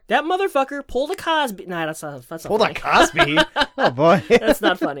mother. That motherfucker pulled a Cosby. Nah, that's not Pulled funny. a Cosby. Oh boy. That's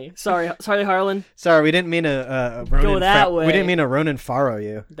not funny. Sorry, Harlan. Sorry, we didn't mean to Ronan that way. We didn't mean to Ronan Farrow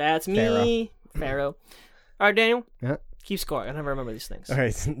you. That's me, Pharaoh. All right, Daniel. Yeah. Keep score. I never remember these things. All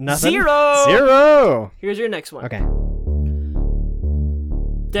right, nothing. 0! 0. Here's your next one. Okay.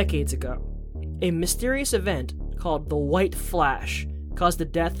 Decades ago, a mysterious event called the White Flash caused the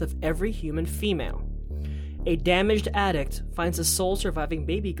death of every human female. A damaged addict finds a sole surviving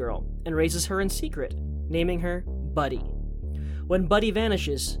baby girl and raises her in secret, naming her Buddy. When Buddy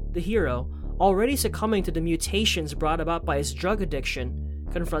vanishes, the hero, already succumbing to the mutations brought about by his drug addiction,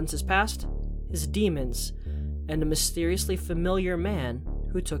 confronts his past, his demons, and a mysteriously familiar man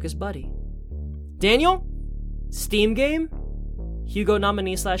who took his buddy. Daniel? Steam game? Hugo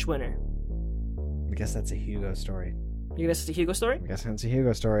nominee / winner. I guess that's a Hugo story. You guess it's a Hugo story? I guess that's a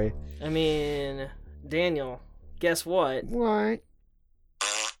Hugo story. I mean, Daniel, guess what? What?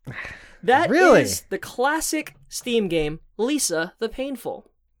 That Really? is the classic Steam game, Lisa the Painful.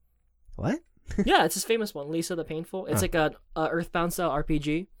 What? Yeah, it's his famous one, Lisa the Painful. It's like a Earthbound style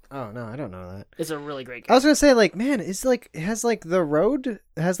RPG. Oh no, I don't know that. It's a really great I game. was gonna say, like, man, has The Road,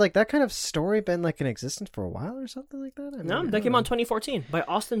 has like that kind of story been like in existence for a while or something like that? I No, mean, that I came don't out in 2014 by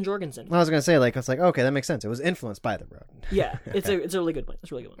Austin Jorgensen. know. I was gonna say, like, it's like, okay, that makes sense. It was influenced by The Road. Yeah, it's a really good one. It's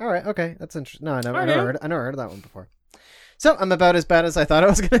a really good one. All right, okay, that's interesting. No, I never Alright, heard of that one before. So I'm about as bad as I thought I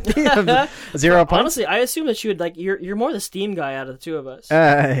was gonna be. I'm 0 points. Honestly, I assume that you would like you're more the Steam guy out of the two of us.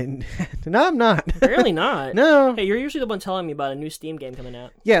 No, I'm not. Apparently not. No. Hey, you're usually the one telling me about a new Steam game coming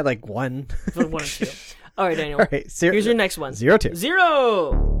out. Yeah, like 1. For 1 or 2. All right, Daniel. All right, Here's your next one. 0-2.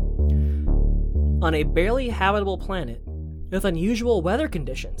 0! On a barely habitable planet with unusual weather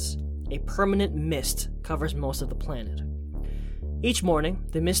conditions, a permanent mist covers most of the planet. Each morning,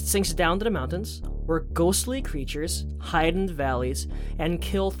 the mist sinks down to the mountains, where ghostly creatures hide in the valleys and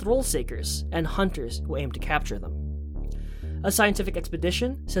kill thrill-seekers and hunters who aim to capture them. A scientific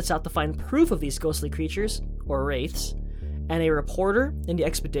expedition sets out to find proof of these ghostly creatures, or wraiths, and a reporter in the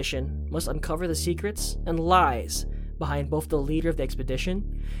expedition must uncover the secrets and lies behind both the leader of the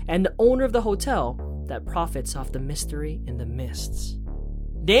expedition and the owner of the hotel that profits off the mystery in the mists.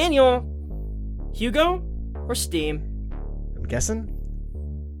 Daniel! Hugo or Steam? I'm guessing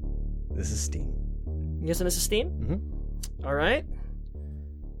this is Steam. You guessing this is Steam? Mm-hmm. Alright.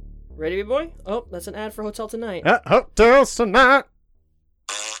 Ready, big boy? Oh, that's an ad for Hotel Tonight. Hotels tonight.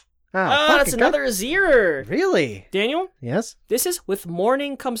 That's another 0. Really? Daniel, Yes. this is With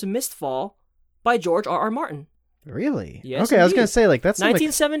Morning Comes Mistfall by George R.R. Martin. Really? Yes, Okay, I was indeed. gonna say like that's like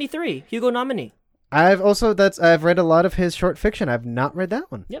 1973, Hugo nominee. I've read a lot of his short fiction. I've not read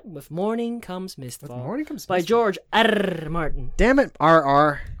that one. Yep, With Morning Comes Mistfall. With Morning Comes by Mistfall. George R.R. Martin. Damn it,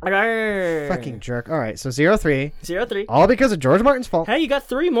 RR. Arr. Fucking jerk. All right, so 0-3. 0-3. All because of George Martin's fault. Hey, you got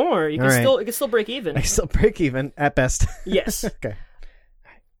 3 more. You can All right. still break even. I still break even at best. Yes. Okay.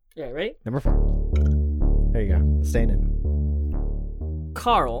 Yeah, ready? Number 4. There you go. Staying in.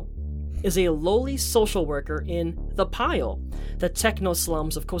 Carl is a lowly social worker in The Pile, the techno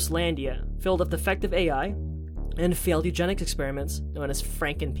slums of Coastlandia, filled with defective AI and failed eugenics experiments known as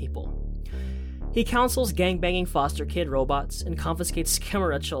Franken-people. He counsels gangbanging foster kid robots and confiscates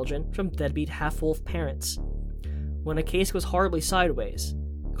chimera children from deadbeat half-wolf parents. When a case goes horribly sideways,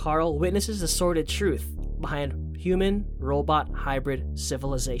 Carl witnesses the sordid truth behind human-robot hybrid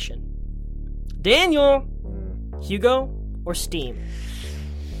civilization. Daniel! Hugo or Steam?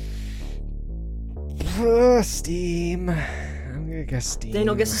 Steam. I'm gonna guess Steam.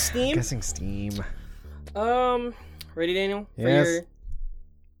 Daniel guesses Steam? I'm guessing Steam. Ready, Daniel? For Yes. your...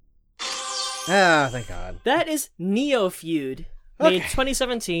 Ah, thank God. That is Neo Feud, made Okay.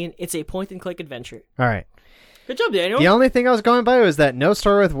 2017. It's a point-and-click adventure. All right. Good job, Daniel. The only thing I was going by was that no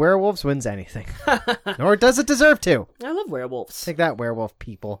story with werewolves wins anything. Nor does it deserve to. I love werewolves. Take that, werewolf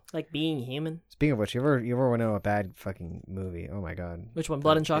people. Like being human. Speaking of which, you ever want to know a bad fucking movie? Oh my God. Which one?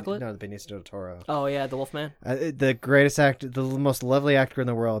 Blood and Chocolate? No, the Benicio del Toro. Oh, yeah, the Wolfman. The greatest actor, the most lovely actor in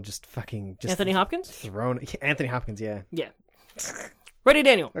the world, just Anthony Hopkins? thrown. Anthony Hopkins, yeah. Yeah. Ready,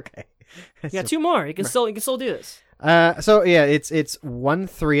 Daniel. Okay. You got two more. You can still do this. So yeah, it's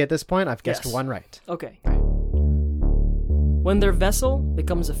 1-3 at this point. I've guessed Yes. one right. Okay. When their vessel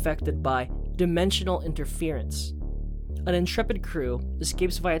becomes affected by dimensional interference, an intrepid crew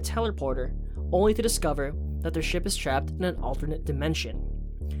escapes via teleporter, only to discover that their ship is trapped in an alternate dimension.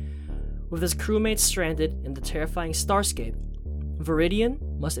 With his crewmates stranded in the terrifying starscape, Viridian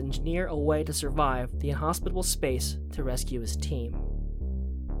must engineer a way to survive the inhospitable space to rescue his team.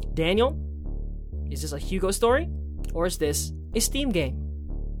 Daniel, is this a Hugo story, or is this a Steam game?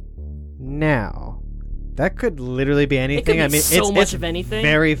 Now, that could literally be anything. It could be I mean, so it's much of anything.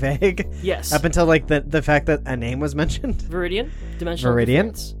 Very vague. Yes. Up until like the fact that a name was mentioned. Viridian, dimensional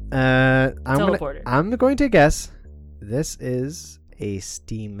Viridian. interference. I'm Teleporter. going to guess this is a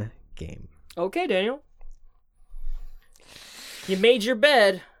Steam game. Okay, Daniel. You made your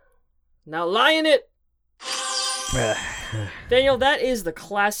bed. Now lie in it. Daniel, that is the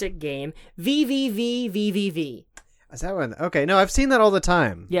classic game VVVVVV. Is that one? Okay, no, I've seen that all the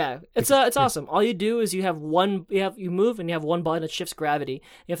time. Yeah, it's awesome. All you do is you move and you have one button that shifts gravity.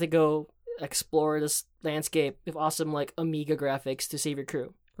 You have to go explore this landscape with awesome like Amiga graphics to save your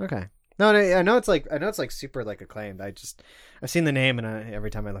crew. Okay. No, I know it's like super like acclaimed. I've seen the name, and every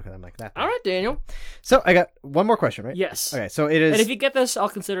time I look at it, I'm like that. All right, Daniel. So I got one more question, right? Yes. Okay, so it is. And if you get this, I'll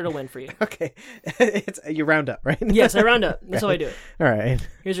consider it a win for you. Okay, it's you round up, right? Yes, I round up. That's how I do it. All right.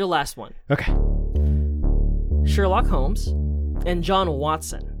 Here's your last one. Okay. Sherlock Holmes and John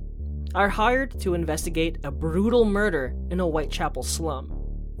Watson are hired to investigate a brutal murder in a Whitechapel slum.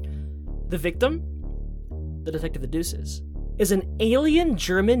 The victim, the detective deduces, is an alien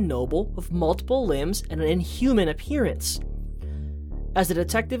German noble with multiple limbs and an inhuman appearance. As the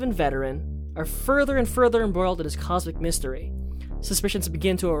detective and veteran are further and further embroiled in this cosmic mystery, suspicions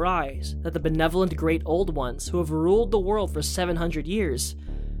begin to arise that the benevolent Great Old Ones who have ruled the world for 700 years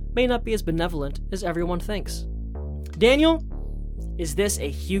may not be as benevolent as everyone thinks. Daniel, is this a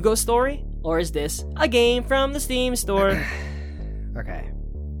Hugo story, or is this a game from the Steam store? Okay.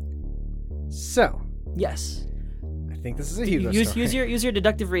 So, Yes. I think this is a Hugo story. Use your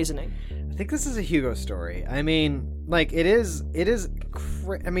deductive reasoning. I think this is a Hugo story. I mean, like it is. I mean,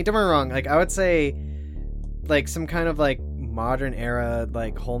 don't get me wrong. Like I would say, like some kind of like modern era,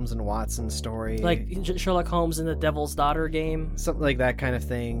 like Holmes and Watson story, Like Sherlock Holmes in the Devil's Daughter game. something like that kind of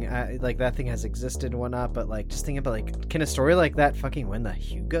thing. Like that thing has existed and whatnot. But like, just thinking about like, can a story like that fucking win the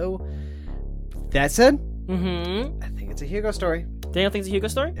Hugo? That said, Mm-hmm. I think it's a Hugo story. Daniel thinks it's a Hugo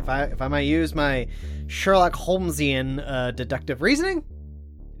story? If I might use my Sherlock Holmesian deductive reasoning,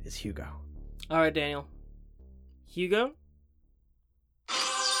 it's Hugo. Alright, Daniel. Hugo?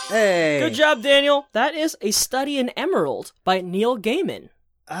 Hey, Good job, Daniel. That is A Study in Emerald by Neil Gaiman.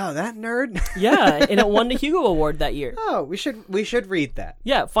 Oh, that nerd. Yeah, and it won the Hugo Award that year. Oh, we should read that.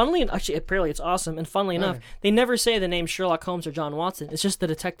 Yeah, actually, apparently it's awesome, and funnily enough, they never say the name Sherlock Holmes or John Watson. It's just the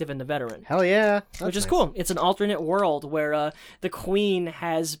detective and the veteran, Hell yeah, which is nice. cool. It's an alternate world where the queen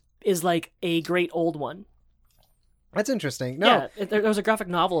is like a great old one. That's interesting. No, Yeah, there was a graphic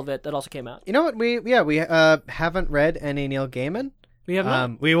novel of it that also came out. you know what? We haven't read any Neil Gaiman. We have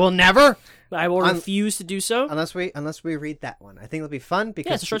not. We will never I will refuse to do so. unless we read that one. I think it'll be fun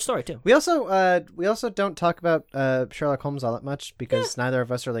because Yeah, it's a short story too. we also don't talk about Sherlock Holmes all that much because neither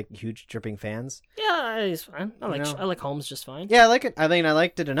of us are like huge dripping fans. Yeah, it's fine. I know. like Holmes just fine. Yeah, I like it. I mean, I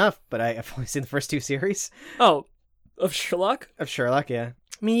liked it enough, but I've only seen the first 2 series Oh, of Sherlock? of Sherlock. Yeah.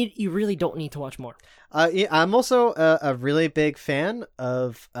 I mean, you really don't need to watch more. Yeah, I'm also a really big fan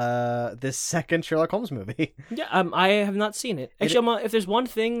of this second Sherlock Holmes movie. Yeah, I have not seen it. Actually, if there's one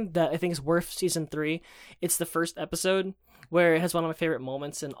thing that I think is worth season 3, it's the first episode where it has one of my favorite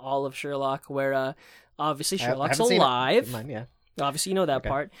moments in all of Sherlock, where obviously Sherlock's I haven't seen it. alive. Mine, yeah. Obviously, you know that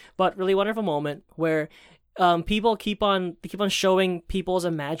part, but really wonderful moment where people keep on showing people's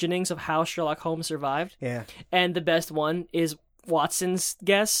imaginings of how Sherlock Holmes survived, Yeah. and the best one is Watson's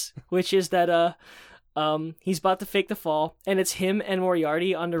guess, which is that he's about to fake the fall, and it's him and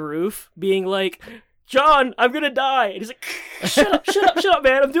Moriarty on the roof being like, John, I'm gonna die. And he's like, shut up,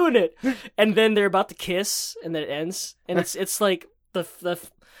 man, I'm doing it. And then they're about to kiss, and then it ends, and it's like the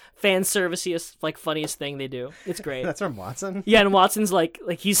fan serviceiest, like funniest thing they do. It's great. That's from Watson. Yeah, and Watson's like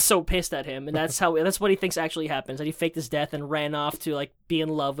he's so pissed at him, and that's what he thinks actually happens. That he faked his death and ran off to like be in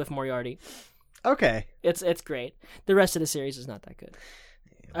love with Moriarty. Okay. It's great. The rest of the series is not that good.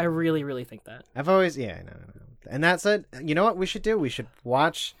 I really, really think that. I've always no. And that said, you know what we should do? We should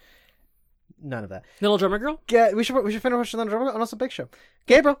watch. None of that. Little Drummer Girl? Yeah, we should finish watching Little Drummer Girl and also Big Show.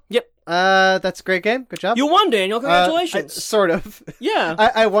 Gabriel. Yep. That's a great game. Good job. You won, Daniel. Congratulations. Sort of. Yeah.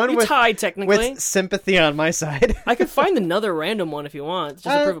 I won you tied, technically. with sympathy on my side. I could find another random one if you want, just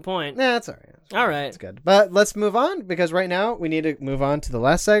to prove a point. Nah, that's all right. All right. That's good. But let's move on, because right now we need to move on to the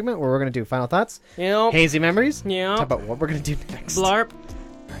last segment where we're going to do final thoughts, Yep. hazy memories, Yep. talk about what we're going to do next. Blarp.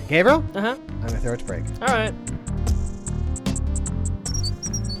 All right, Gabriel, Uh-huh. I'm going to throw it to break. All right.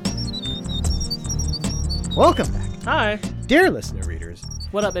 Welcome back, Hi. dear listener readers,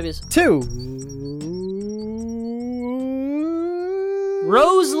 What up, babies? to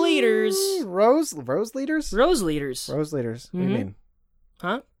Rose Leaders. Rose leaders? Rose Leaders. Rose leaders. What do you mean?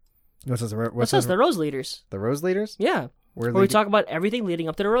 Huh? What says What says the Rose Leaders? the Rose leaders? Yeah. Where Where we talk about everything leading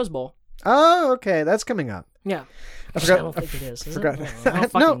up to the Rose Bowl. Oh, okay, that's coming up. Yeah. I forgot. I don't think it is. Forgot. I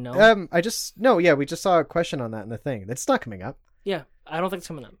don't fucking know. Yeah, we just saw a question on that in the thing. It's not coming up. Yeah. I don't think it's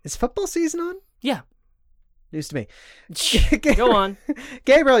coming up. Is football season on? Yeah. News to me. Go on.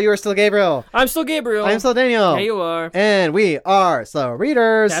 Gabriel, you are still Gabriel. I'm still Gabriel. I'm still Daniel. There you are. And we are Slow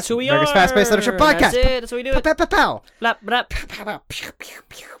Readers. That's who we America's are. Fast-Paced Literature Podcast. That's it. That's what we do. Pow, pow, pow, Blap, blap. pow.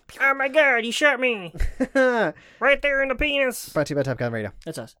 Oh my god, he shot me. Brought Right there in the penis. to you by Top Gun Radio.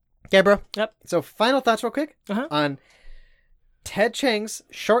 That's us. Gabriel. Yep. So final thoughts real quick Uh-huh. on Ted Chiang's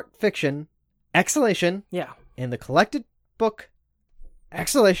short fiction, Exhalation, Yeah. in the collected book,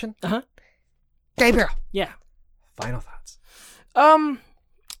 Exhalation. Uh-huh. Gabriel. Yeah. Final thoughts.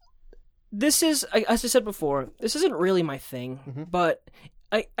 This is, as I said before, this isn't really my thing, Mm-hmm. but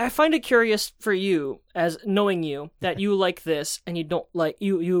I find it curious for you, as knowing you, that you like this and you don't like,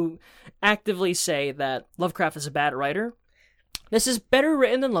 you actively say that Lovecraft is a bad writer. This is better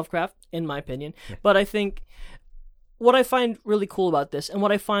written than Lovecraft, in my opinion, but I think what I find really cool about this, and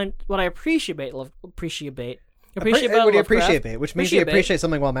what I appreciate about What do you Lovecraft, appreciate? Which means you appreciate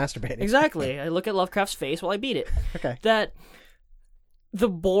something while masturbating. Exactly. I look at Lovecraft's face while I beat it. Okay. That the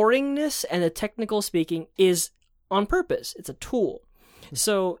boringness and the technical speaking is on purpose. It's a tool.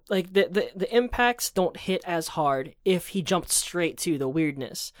 So, like, the impacts don't hit as hard if he jumped straight to the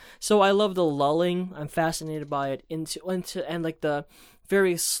weirdness. So I love the lulling. I'm fascinated by it into and like the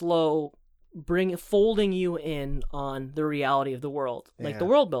very slow folding you in on the reality of the world, like the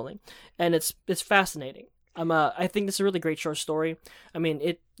world building, and it's fascinating. I think this is a really great short story. I mean,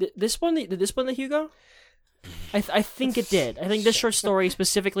 did this won the Hugo? I think it did. I think this short story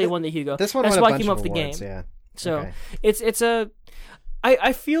specifically won the Hugo. This one That's won why a I bunch came of up with the game. awards, yeah. So Okay.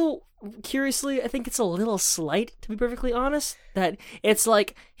 I feel curiously, I think it's a little slight, to be perfectly honest, that it's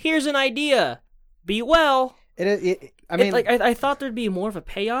like, here's an idea, be well. I thought there'd be more of a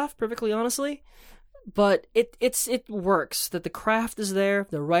payoff, perfectly honestly, but it works. That the craft is there,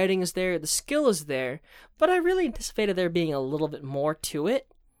 the writing is there, the skill is there, but I really anticipated there being a little bit more to it.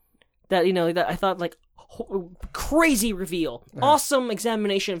 That, that I thought, like, crazy reveal, awesome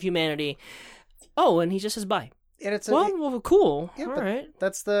examination of humanity. Oh, and he just says bye. And it's cool. Yeah, All but right.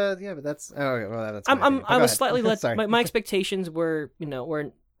 That's that's. Oh, okay, well, that's. I was slightly let. Sorry. My expectations were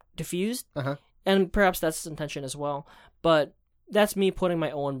diffused, Uh-huh. and perhaps that's the intention as well. But that's me putting my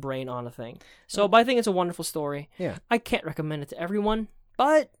own brain on a thing. So, but I think it's a wonderful story. Yeah. I can't recommend it to everyone,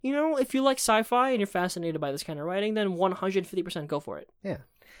 but if you like sci-fi and you're fascinated by this kind of writing, then 150% go for it. Yeah.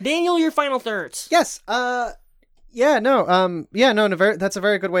 Daniel, your final thoughts. Yes. That's a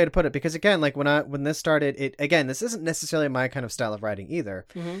very good way to put it, because again, like when this started, this isn't necessarily my kind of style of writing either.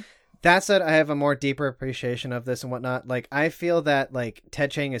 Mm-hmm. That said, I have a more deeper appreciation of this and whatnot. Like, I feel that like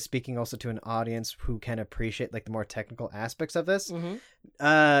Ted Chiang is speaking also to an audience who can appreciate like the more technical aspects of this. Mm-hmm.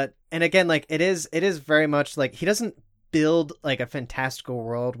 And again, like it is very much like he doesn't build like a fantastical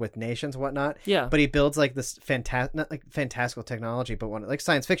world with nations and whatnot. Yeah. But he builds like this not like fantastical technology, but like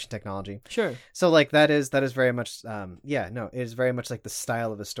science fiction technology. Sure. So like that is very much it is very much like the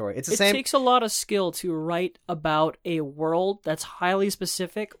style of the story. It's the same. It takes a lot of skill to write about a world that's highly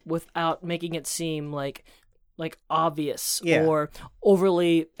specific without making it seem like obvious or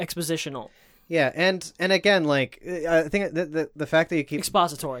overly expositional. Yeah, and again, like I think the fact that you keep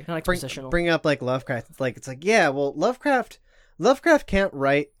expository, not expositional, bring up like Lovecraft, it's like well, Lovecraft can't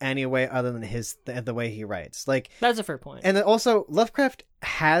write any way other than the way he writes. Like, that's a fair point. And then also Lovecraft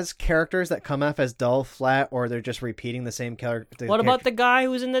has characters that come off as dull, flat, or they're just repeating the same character. What about the guy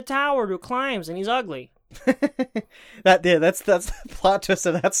who's in the tower who climbs and he's ugly? That's the plot twist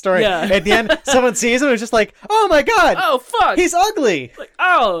of that story. Yeah. At the end, someone sees him and is just like, "Oh my god, Oh fuck! he's ugly." like,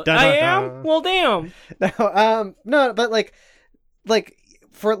 oh, Dun, I dun, am. dun. Well, damn. No, but like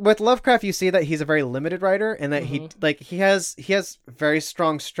with Lovecraft, you see that he's a very limited writer, and that he has very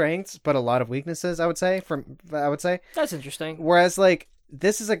strong strengths, but a lot of weaknesses. I would say That's interesting. Whereas like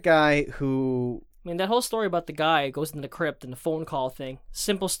this is a guy who. I mean, that whole story about the guy who goes in the crypt and the phone call thing.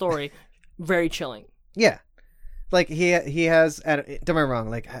 Simple story, very chilling. Yeah. Like he has. Don't get me wrong.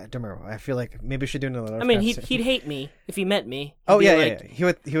 Like don't get me wrong. I feel like maybe we should do another. I mean, he'd hate me if he met me. Oh He'd yeah, be yeah, like,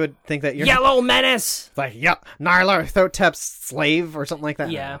 yeah. He would think that you're Yellow Menace. like Nyla Thotep's slave or something like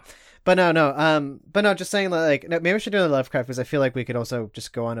that. Yeah. But no. Just saying like maybe we should do the Lovecraft because I feel like we could also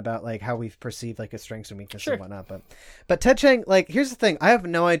just go on about like how we've perceived like his strengths and weaknesses Sure. and whatnot. But Ted Chiang, like here's the thing. I have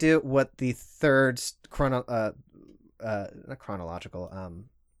no idea what the third not chronological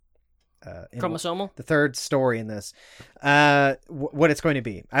Chromosomal. the third story in this what it's going to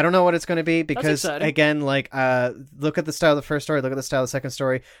be. I don't know what it's going to be because exciting. again like look at the style of the first story, look at the style of the second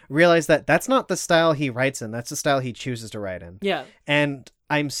story, realize that that's not the style he writes in, that's the style he chooses to write in. Yeah. And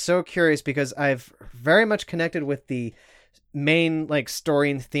I'm so curious because I've very much connected with the main like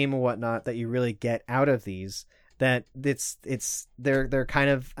story and theme and whatnot that you really get out of these, that they're kind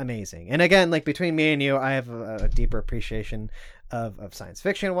of amazing. And again, like between me and you, I have a deeper appreciation of science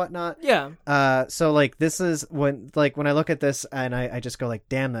fiction and whatnot. Yeah. So like this is when I look at this and I just go like,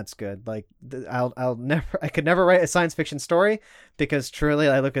 damn, that's good. Like I could never write a science fiction story because truly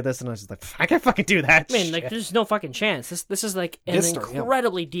I look at this and I was just like, I can't fucking do that. I mean, shit. like, there's no fucking chance. This is like an This story, yeah.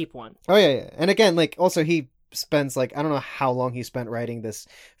 incredibly deep one. Oh yeah. And again, like also he spends like, I don't know how long he spent writing this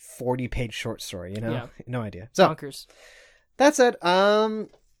 40-page short story, you know? Yeah. No idea. So Bonkers. that said,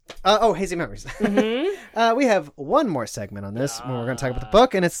 Hazy Memories. Mm-hmm. We have one more segment on this when we're going to talk about the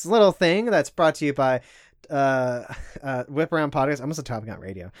book, and it's a little thing that's brought to you by Whip Around Podcast. I'm almost a Top Gun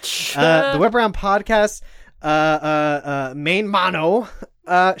Radio. The Whip Around Podcast, main mono,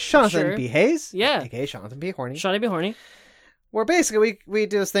 Jonathan Sure. B. Hayes. Yeah. AKA Jonathan B. Horny. Shall I be horny? Where basically we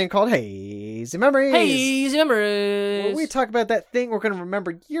do this thing called Hazy Memories. Hey, memories. Where we talk about that thing we're going to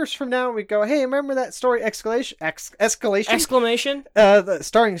remember years from now. We go, hey, remember that story Escalation? Exclamation?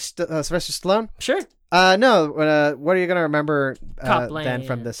 Starring Sylvester Stallone? Sure. No. What are you going to remember Copland. then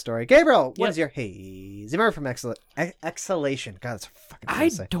from this story? Gabriel, what Yep. is your hazy memory from Exhalation? God, that's fucking hard I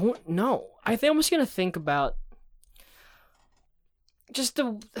to say. don't know. I think I'm just gonna think about just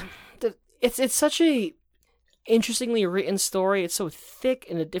the it's such a interestingly written story. It's so thick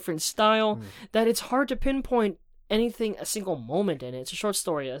in a different style that it's hard to pinpoint anything, a single moment in it. It's a short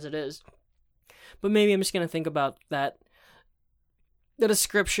story as it is, but maybe I'm just gonna think about that. The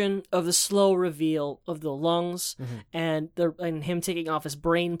description of the slow reveal of the lungs and him taking off his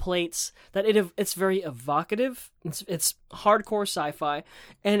brain plates, that it's very evocative. It's hardcore sci-fi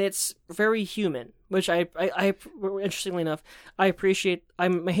and it's very human, which I interestingly enough I appreciate.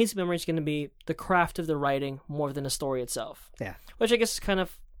 My hazy memory is going to be the craft of the writing more than the story itself. Yeah, which I guess is kind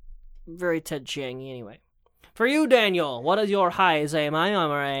of very Ted Chiang anyway. For you, Daniel, what is your hazy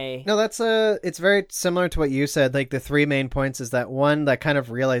memory? no, that's it's very similar to what you said. Like the three main points is that one, that kind of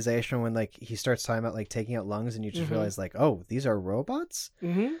realization when like he starts talking about like taking out lungs, and you just realize like, oh, these are robots.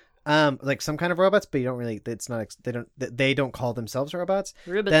 Like some kind of robots, but you don't really. It's not. They don't call themselves robots.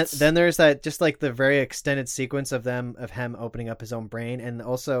 Then there's that just like the very extended sequence of him opening up his own brain, and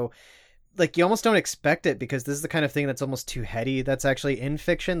also. Like you almost don't expect it because this is the kind of thing that's almost too heady that's actually in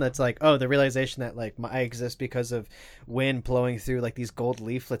fiction. That's like, oh, the realization that like I exist because of wind blowing through like these gold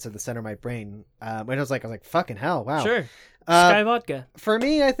leaflets at the center of my brain. And I was like, fucking hell, wow. Sure. Sky Vodka. For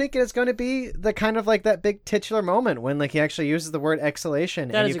me, I think it's going to be the kind of like that big titular moment when like he actually uses the word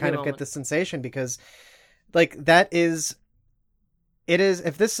exhalation and you kind of get the sensation because like that is. It is,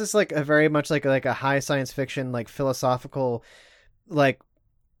 if this is like a very much like a high science fiction, like philosophical, like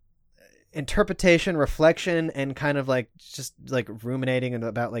interpretation, reflection, and kind of like just like ruminating and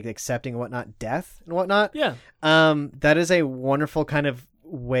about like accepting and whatnot, death and whatnot. Yeah. That is a wonderful kind of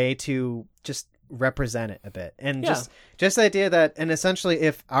way to just represent it a bit. And just the idea that, and essentially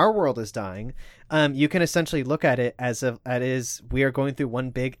if our world is dying, you can essentially look at it as we are going through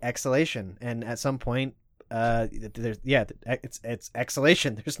one big exhalation. And at some point, it's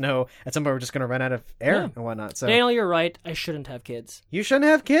exhalation. There's no, at some point we're just going to run out of air and whatnot. So Daniel, you're right. I shouldn't have kids. You shouldn't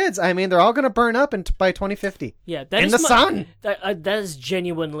have kids. I mean, they're all going to burn up by 2050. Yeah, sun. That is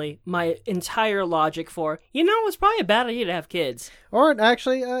genuinely my entire logic for, it's probably a bad idea to have kids. Or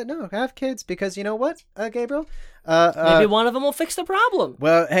actually, no, have kids because you know what, Gabriel? Maybe one of them will fix the problem.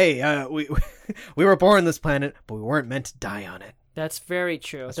 Well, hey, we were born on this planet, but we weren't meant to die on it. That's very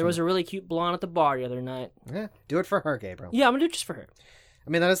true. That's there was a really cute blonde at the bar the other night. Yeah, do it for her, Gabriel. Yeah, I'm gonna do it just for her. I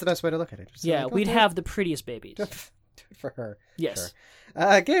mean, that is the best way to look at it. Just Yeah, like, we'd do have the prettiest babies. it for her. Yes.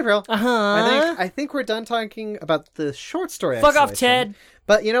 Sure. Gabriel. Uh-huh. I think we're done talking about the short story. Fuck off, isolation. Ted.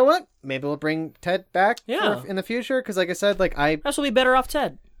 But you know what? Maybe we'll bring Ted back. Yeah. In the future, because like I said, like That's what we better off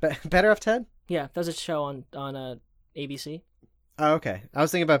Ted. Better Off Ted. Yeah, that was a show on ABC. Oh, okay. I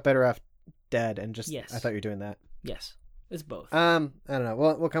was thinking about Better Off Dead, and just Yes. I thought you were doing that. Yes, it's both. I don't know.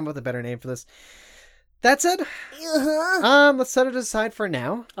 We'll come up with a better name for this. That said, Uh-huh. let's set it aside for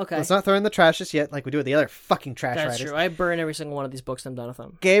now. Okay. Let's not throw in the trash just yet, like we do with the other fucking trash That's writers. true. I burn every single one of these books. I'm done with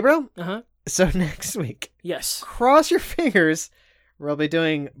them. Gabriel. Uh-huh. So next week, Yes. cross your fingers. We'll be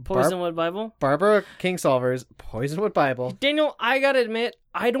doing Poisonwood Bible. Barbara Kingsolver's Poisonwood Bible. Daniel, I gotta admit,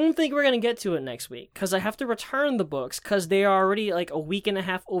 I don't think we're gonna get to it next week because I have to return the books because they are already like a week and a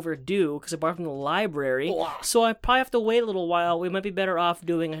half overdue because I bought them from the library. So I probably have to wait a little while. We might be better off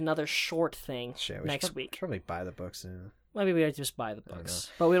doing another short thing Shit, we next should week. probably buy the books. Maybe we just buy the books,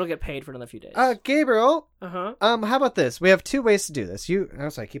 but we don't get paid for another few days. Gabriel. Uh-huh. How about this? We have two ways to do this.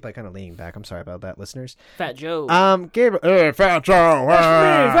 I keep like kind of leaning back. I'm sorry about that, listeners. Fat Joe. Gabriel. Hey, Fat Joe.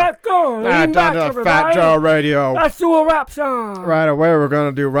 Fat Joe. Fat Joe Radio. Let's do a rap song. Right away, we're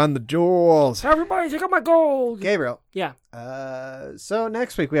gonna do Run the Jewels. Everybody, check out my gold. Gabriel. Yeah. So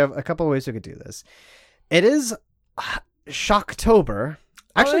next week we have a couple of ways we could do this. It is Shocktober.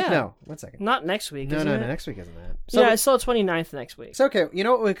 Actually, yeah. no. 1 second. Not next week. No, isn't no, it? no. Next week isn't that. So Yeah, it's still the 29th next week. So okay, you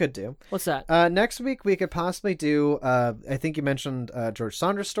know what we could do? What's that? Next week we could possibly do. I think you mentioned George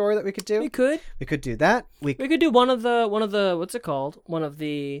Saunders' story that we could do. We could. We could do that. We could do one of the what's it called? One of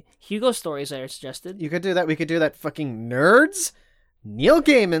the Hugo stories I suggested. You could do that. We could do that fucking nerds. Neil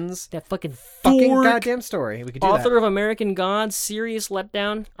Gaiman's That fucking fucking goddamn story. We could do author that. of American Gods, Serious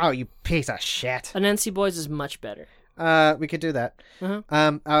Letdown. Oh, you piece of shit. Anansi Boys is much better. We could do that.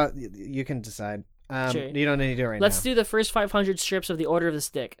 Uh-huh. You can decide. Sure. You don't need to do it right Let's now. do the first 500 strips of the Order of the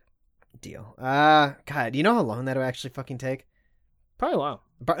Stick. Deal. God, you know how long that would actually fucking take? Probably a while.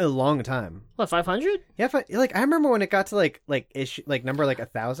 A long time. What, 500? Yeah, I remember when it got to like issue number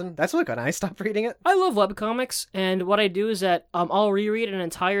 1,000. That's like when I stopped reading it. I love webcomics, and what I do is that I'll reread an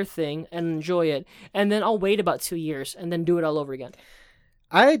entire thing and enjoy it, and then I'll wait about 2 years and then do it all over again.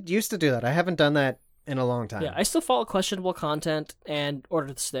 I used to do that. I haven't done that in a long time. Yeah, I still follow questionable content and Order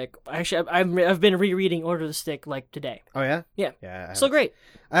of the Stick. Actually, I've been rereading Order of the Stick like today. Oh yeah. Yeah. Yeah. Still great.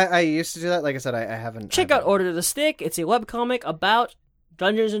 I used to do that. Like I said, I haven't. Check out Order of the Stick. It's a webcomic about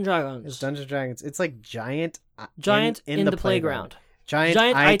Dungeons and Dragons. It's Dungeons and Dragons. It's like Giant in the playground.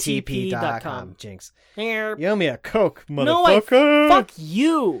 GiantITP.com. Jinx. Here. You owe me a Coke, No, I motherfucker. fuck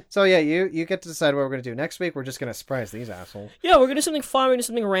you. So yeah, you get to decide what we're gonna do next week. We're just gonna surprise these assholes. Yeah, we're gonna do something fun. We're gonna do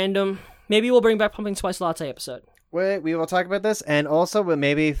something random. Maybe we'll bring back Pumpkin Spice Latte episode. We will talk about this, and also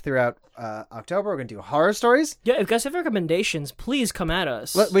maybe throughout October we're gonna do horror stories. Yeah, if you guys have recommendations, please come at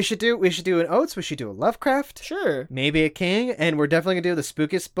us. We should do an Oates. We should do a Lovecraft. Sure. Maybe a King, and we're definitely gonna do the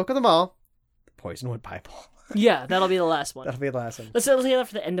spookiest book of them all, the Poisonwood Bible. Yeah, that'll be the last one. That'll be the last one. Let's leave that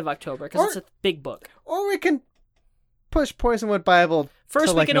for the end of October because it's a big book. Or we can push Poisonwood Bible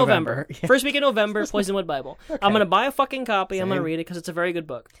First to, week in November. Yeah. First week in November, Poisonwood Bible. Okay. I'm gonna buy a fucking copy. I'm gonna Same. read it because it's a very good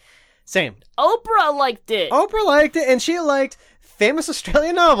book. Same. Oprah liked it. Oprah liked it, and she liked famous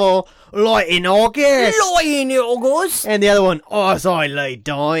Australian novel Light in August. August. And the other one, As I Lay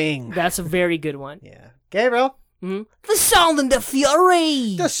Dying. That's a very good one. Yeah. Gabriel. Mm-hmm. The Sound and the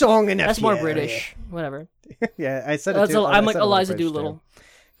Fury. The Song in the That's more Fury. British. Whatever. Yeah, I said it too. I'm like I said it Eliza British Doolittle. too.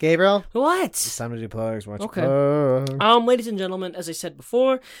 Gabriel. What? It's time to do plugs. Watch Okay. plugs. Ladies and gentlemen, as I said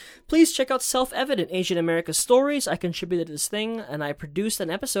before, please check out Self-Evident Asian America Stories. I contributed to this thing, and I produced an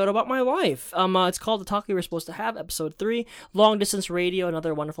episode about my life. It's called The Talk We Were Supposed to Have, Episode 3. Long Distance Radio,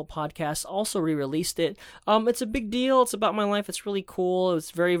 another wonderful podcast, also re-released it. It's a big deal. It's about my life. It's really cool.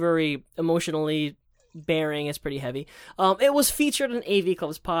 It's very, very emotionally bearing. It's pretty heavy. It was featured in AV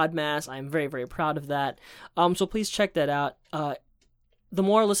Club's Podmas. I'm very, very proud of that. So please check that out. The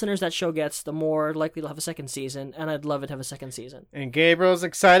more listeners that show gets, the more likely they'll have a second season, and I'd love it to have a second season. And Gabriel's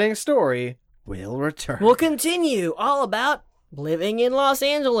exciting story will return. We'll continue all about living in Los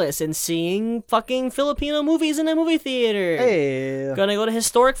Angeles and seeing fucking Filipino movies in a movie theater. Hey. Gonna go to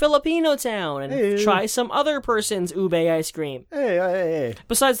historic Filipino town and Hey. try some other person's ube ice cream. Hey.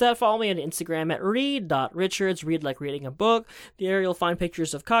 Besides that, follow me on Instagram at read.richards, read like reading a book. There you'll find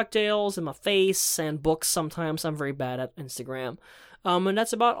pictures of cocktails and my face and books sometimes. I'm very bad at Instagram. And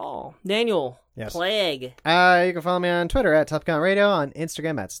that's about all. Daniel, Yes. Plague. You can follow me on Twitter at Top Gun Radio, on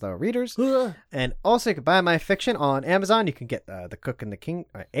Instagram at Slow Readers, and also you can buy my fiction on Amazon. You can get The Cook in the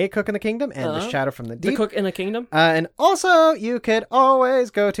A Cook in the Kingdom, and The Shadow from the Deep. The Cook in the Kingdom. And also, you could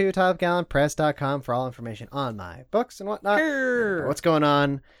always go to TopGallonPress.com for all information on my books and whatnot. Sure. What's going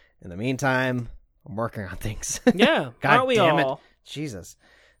on? In the meantime, I'm working on things. Yeah, God aren't we damn all? it. Jesus.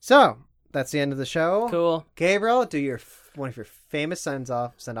 So, that's the end of the show. Cool. Gabriel, do one of your famous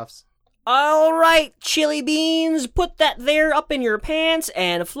send-offs. All right, chili beans, put that there up in your pants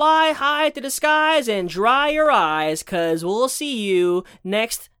and fly high to the skies and dry your eyes, cause we'll see you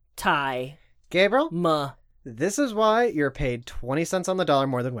next time. Gabriel, This is why you're paid 20 cents on the dollar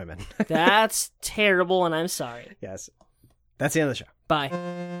more than women. That's terrible, and I'm sorry. Yes. That's the end of the show. Bye.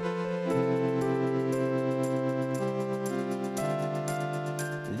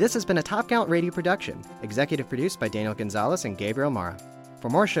 This has been a Top Gallant Radio production, executive produced by Daniel Gonzalez and Gabriel Mara. For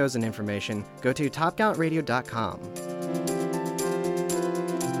more shows and information, go to topgallantradio.com.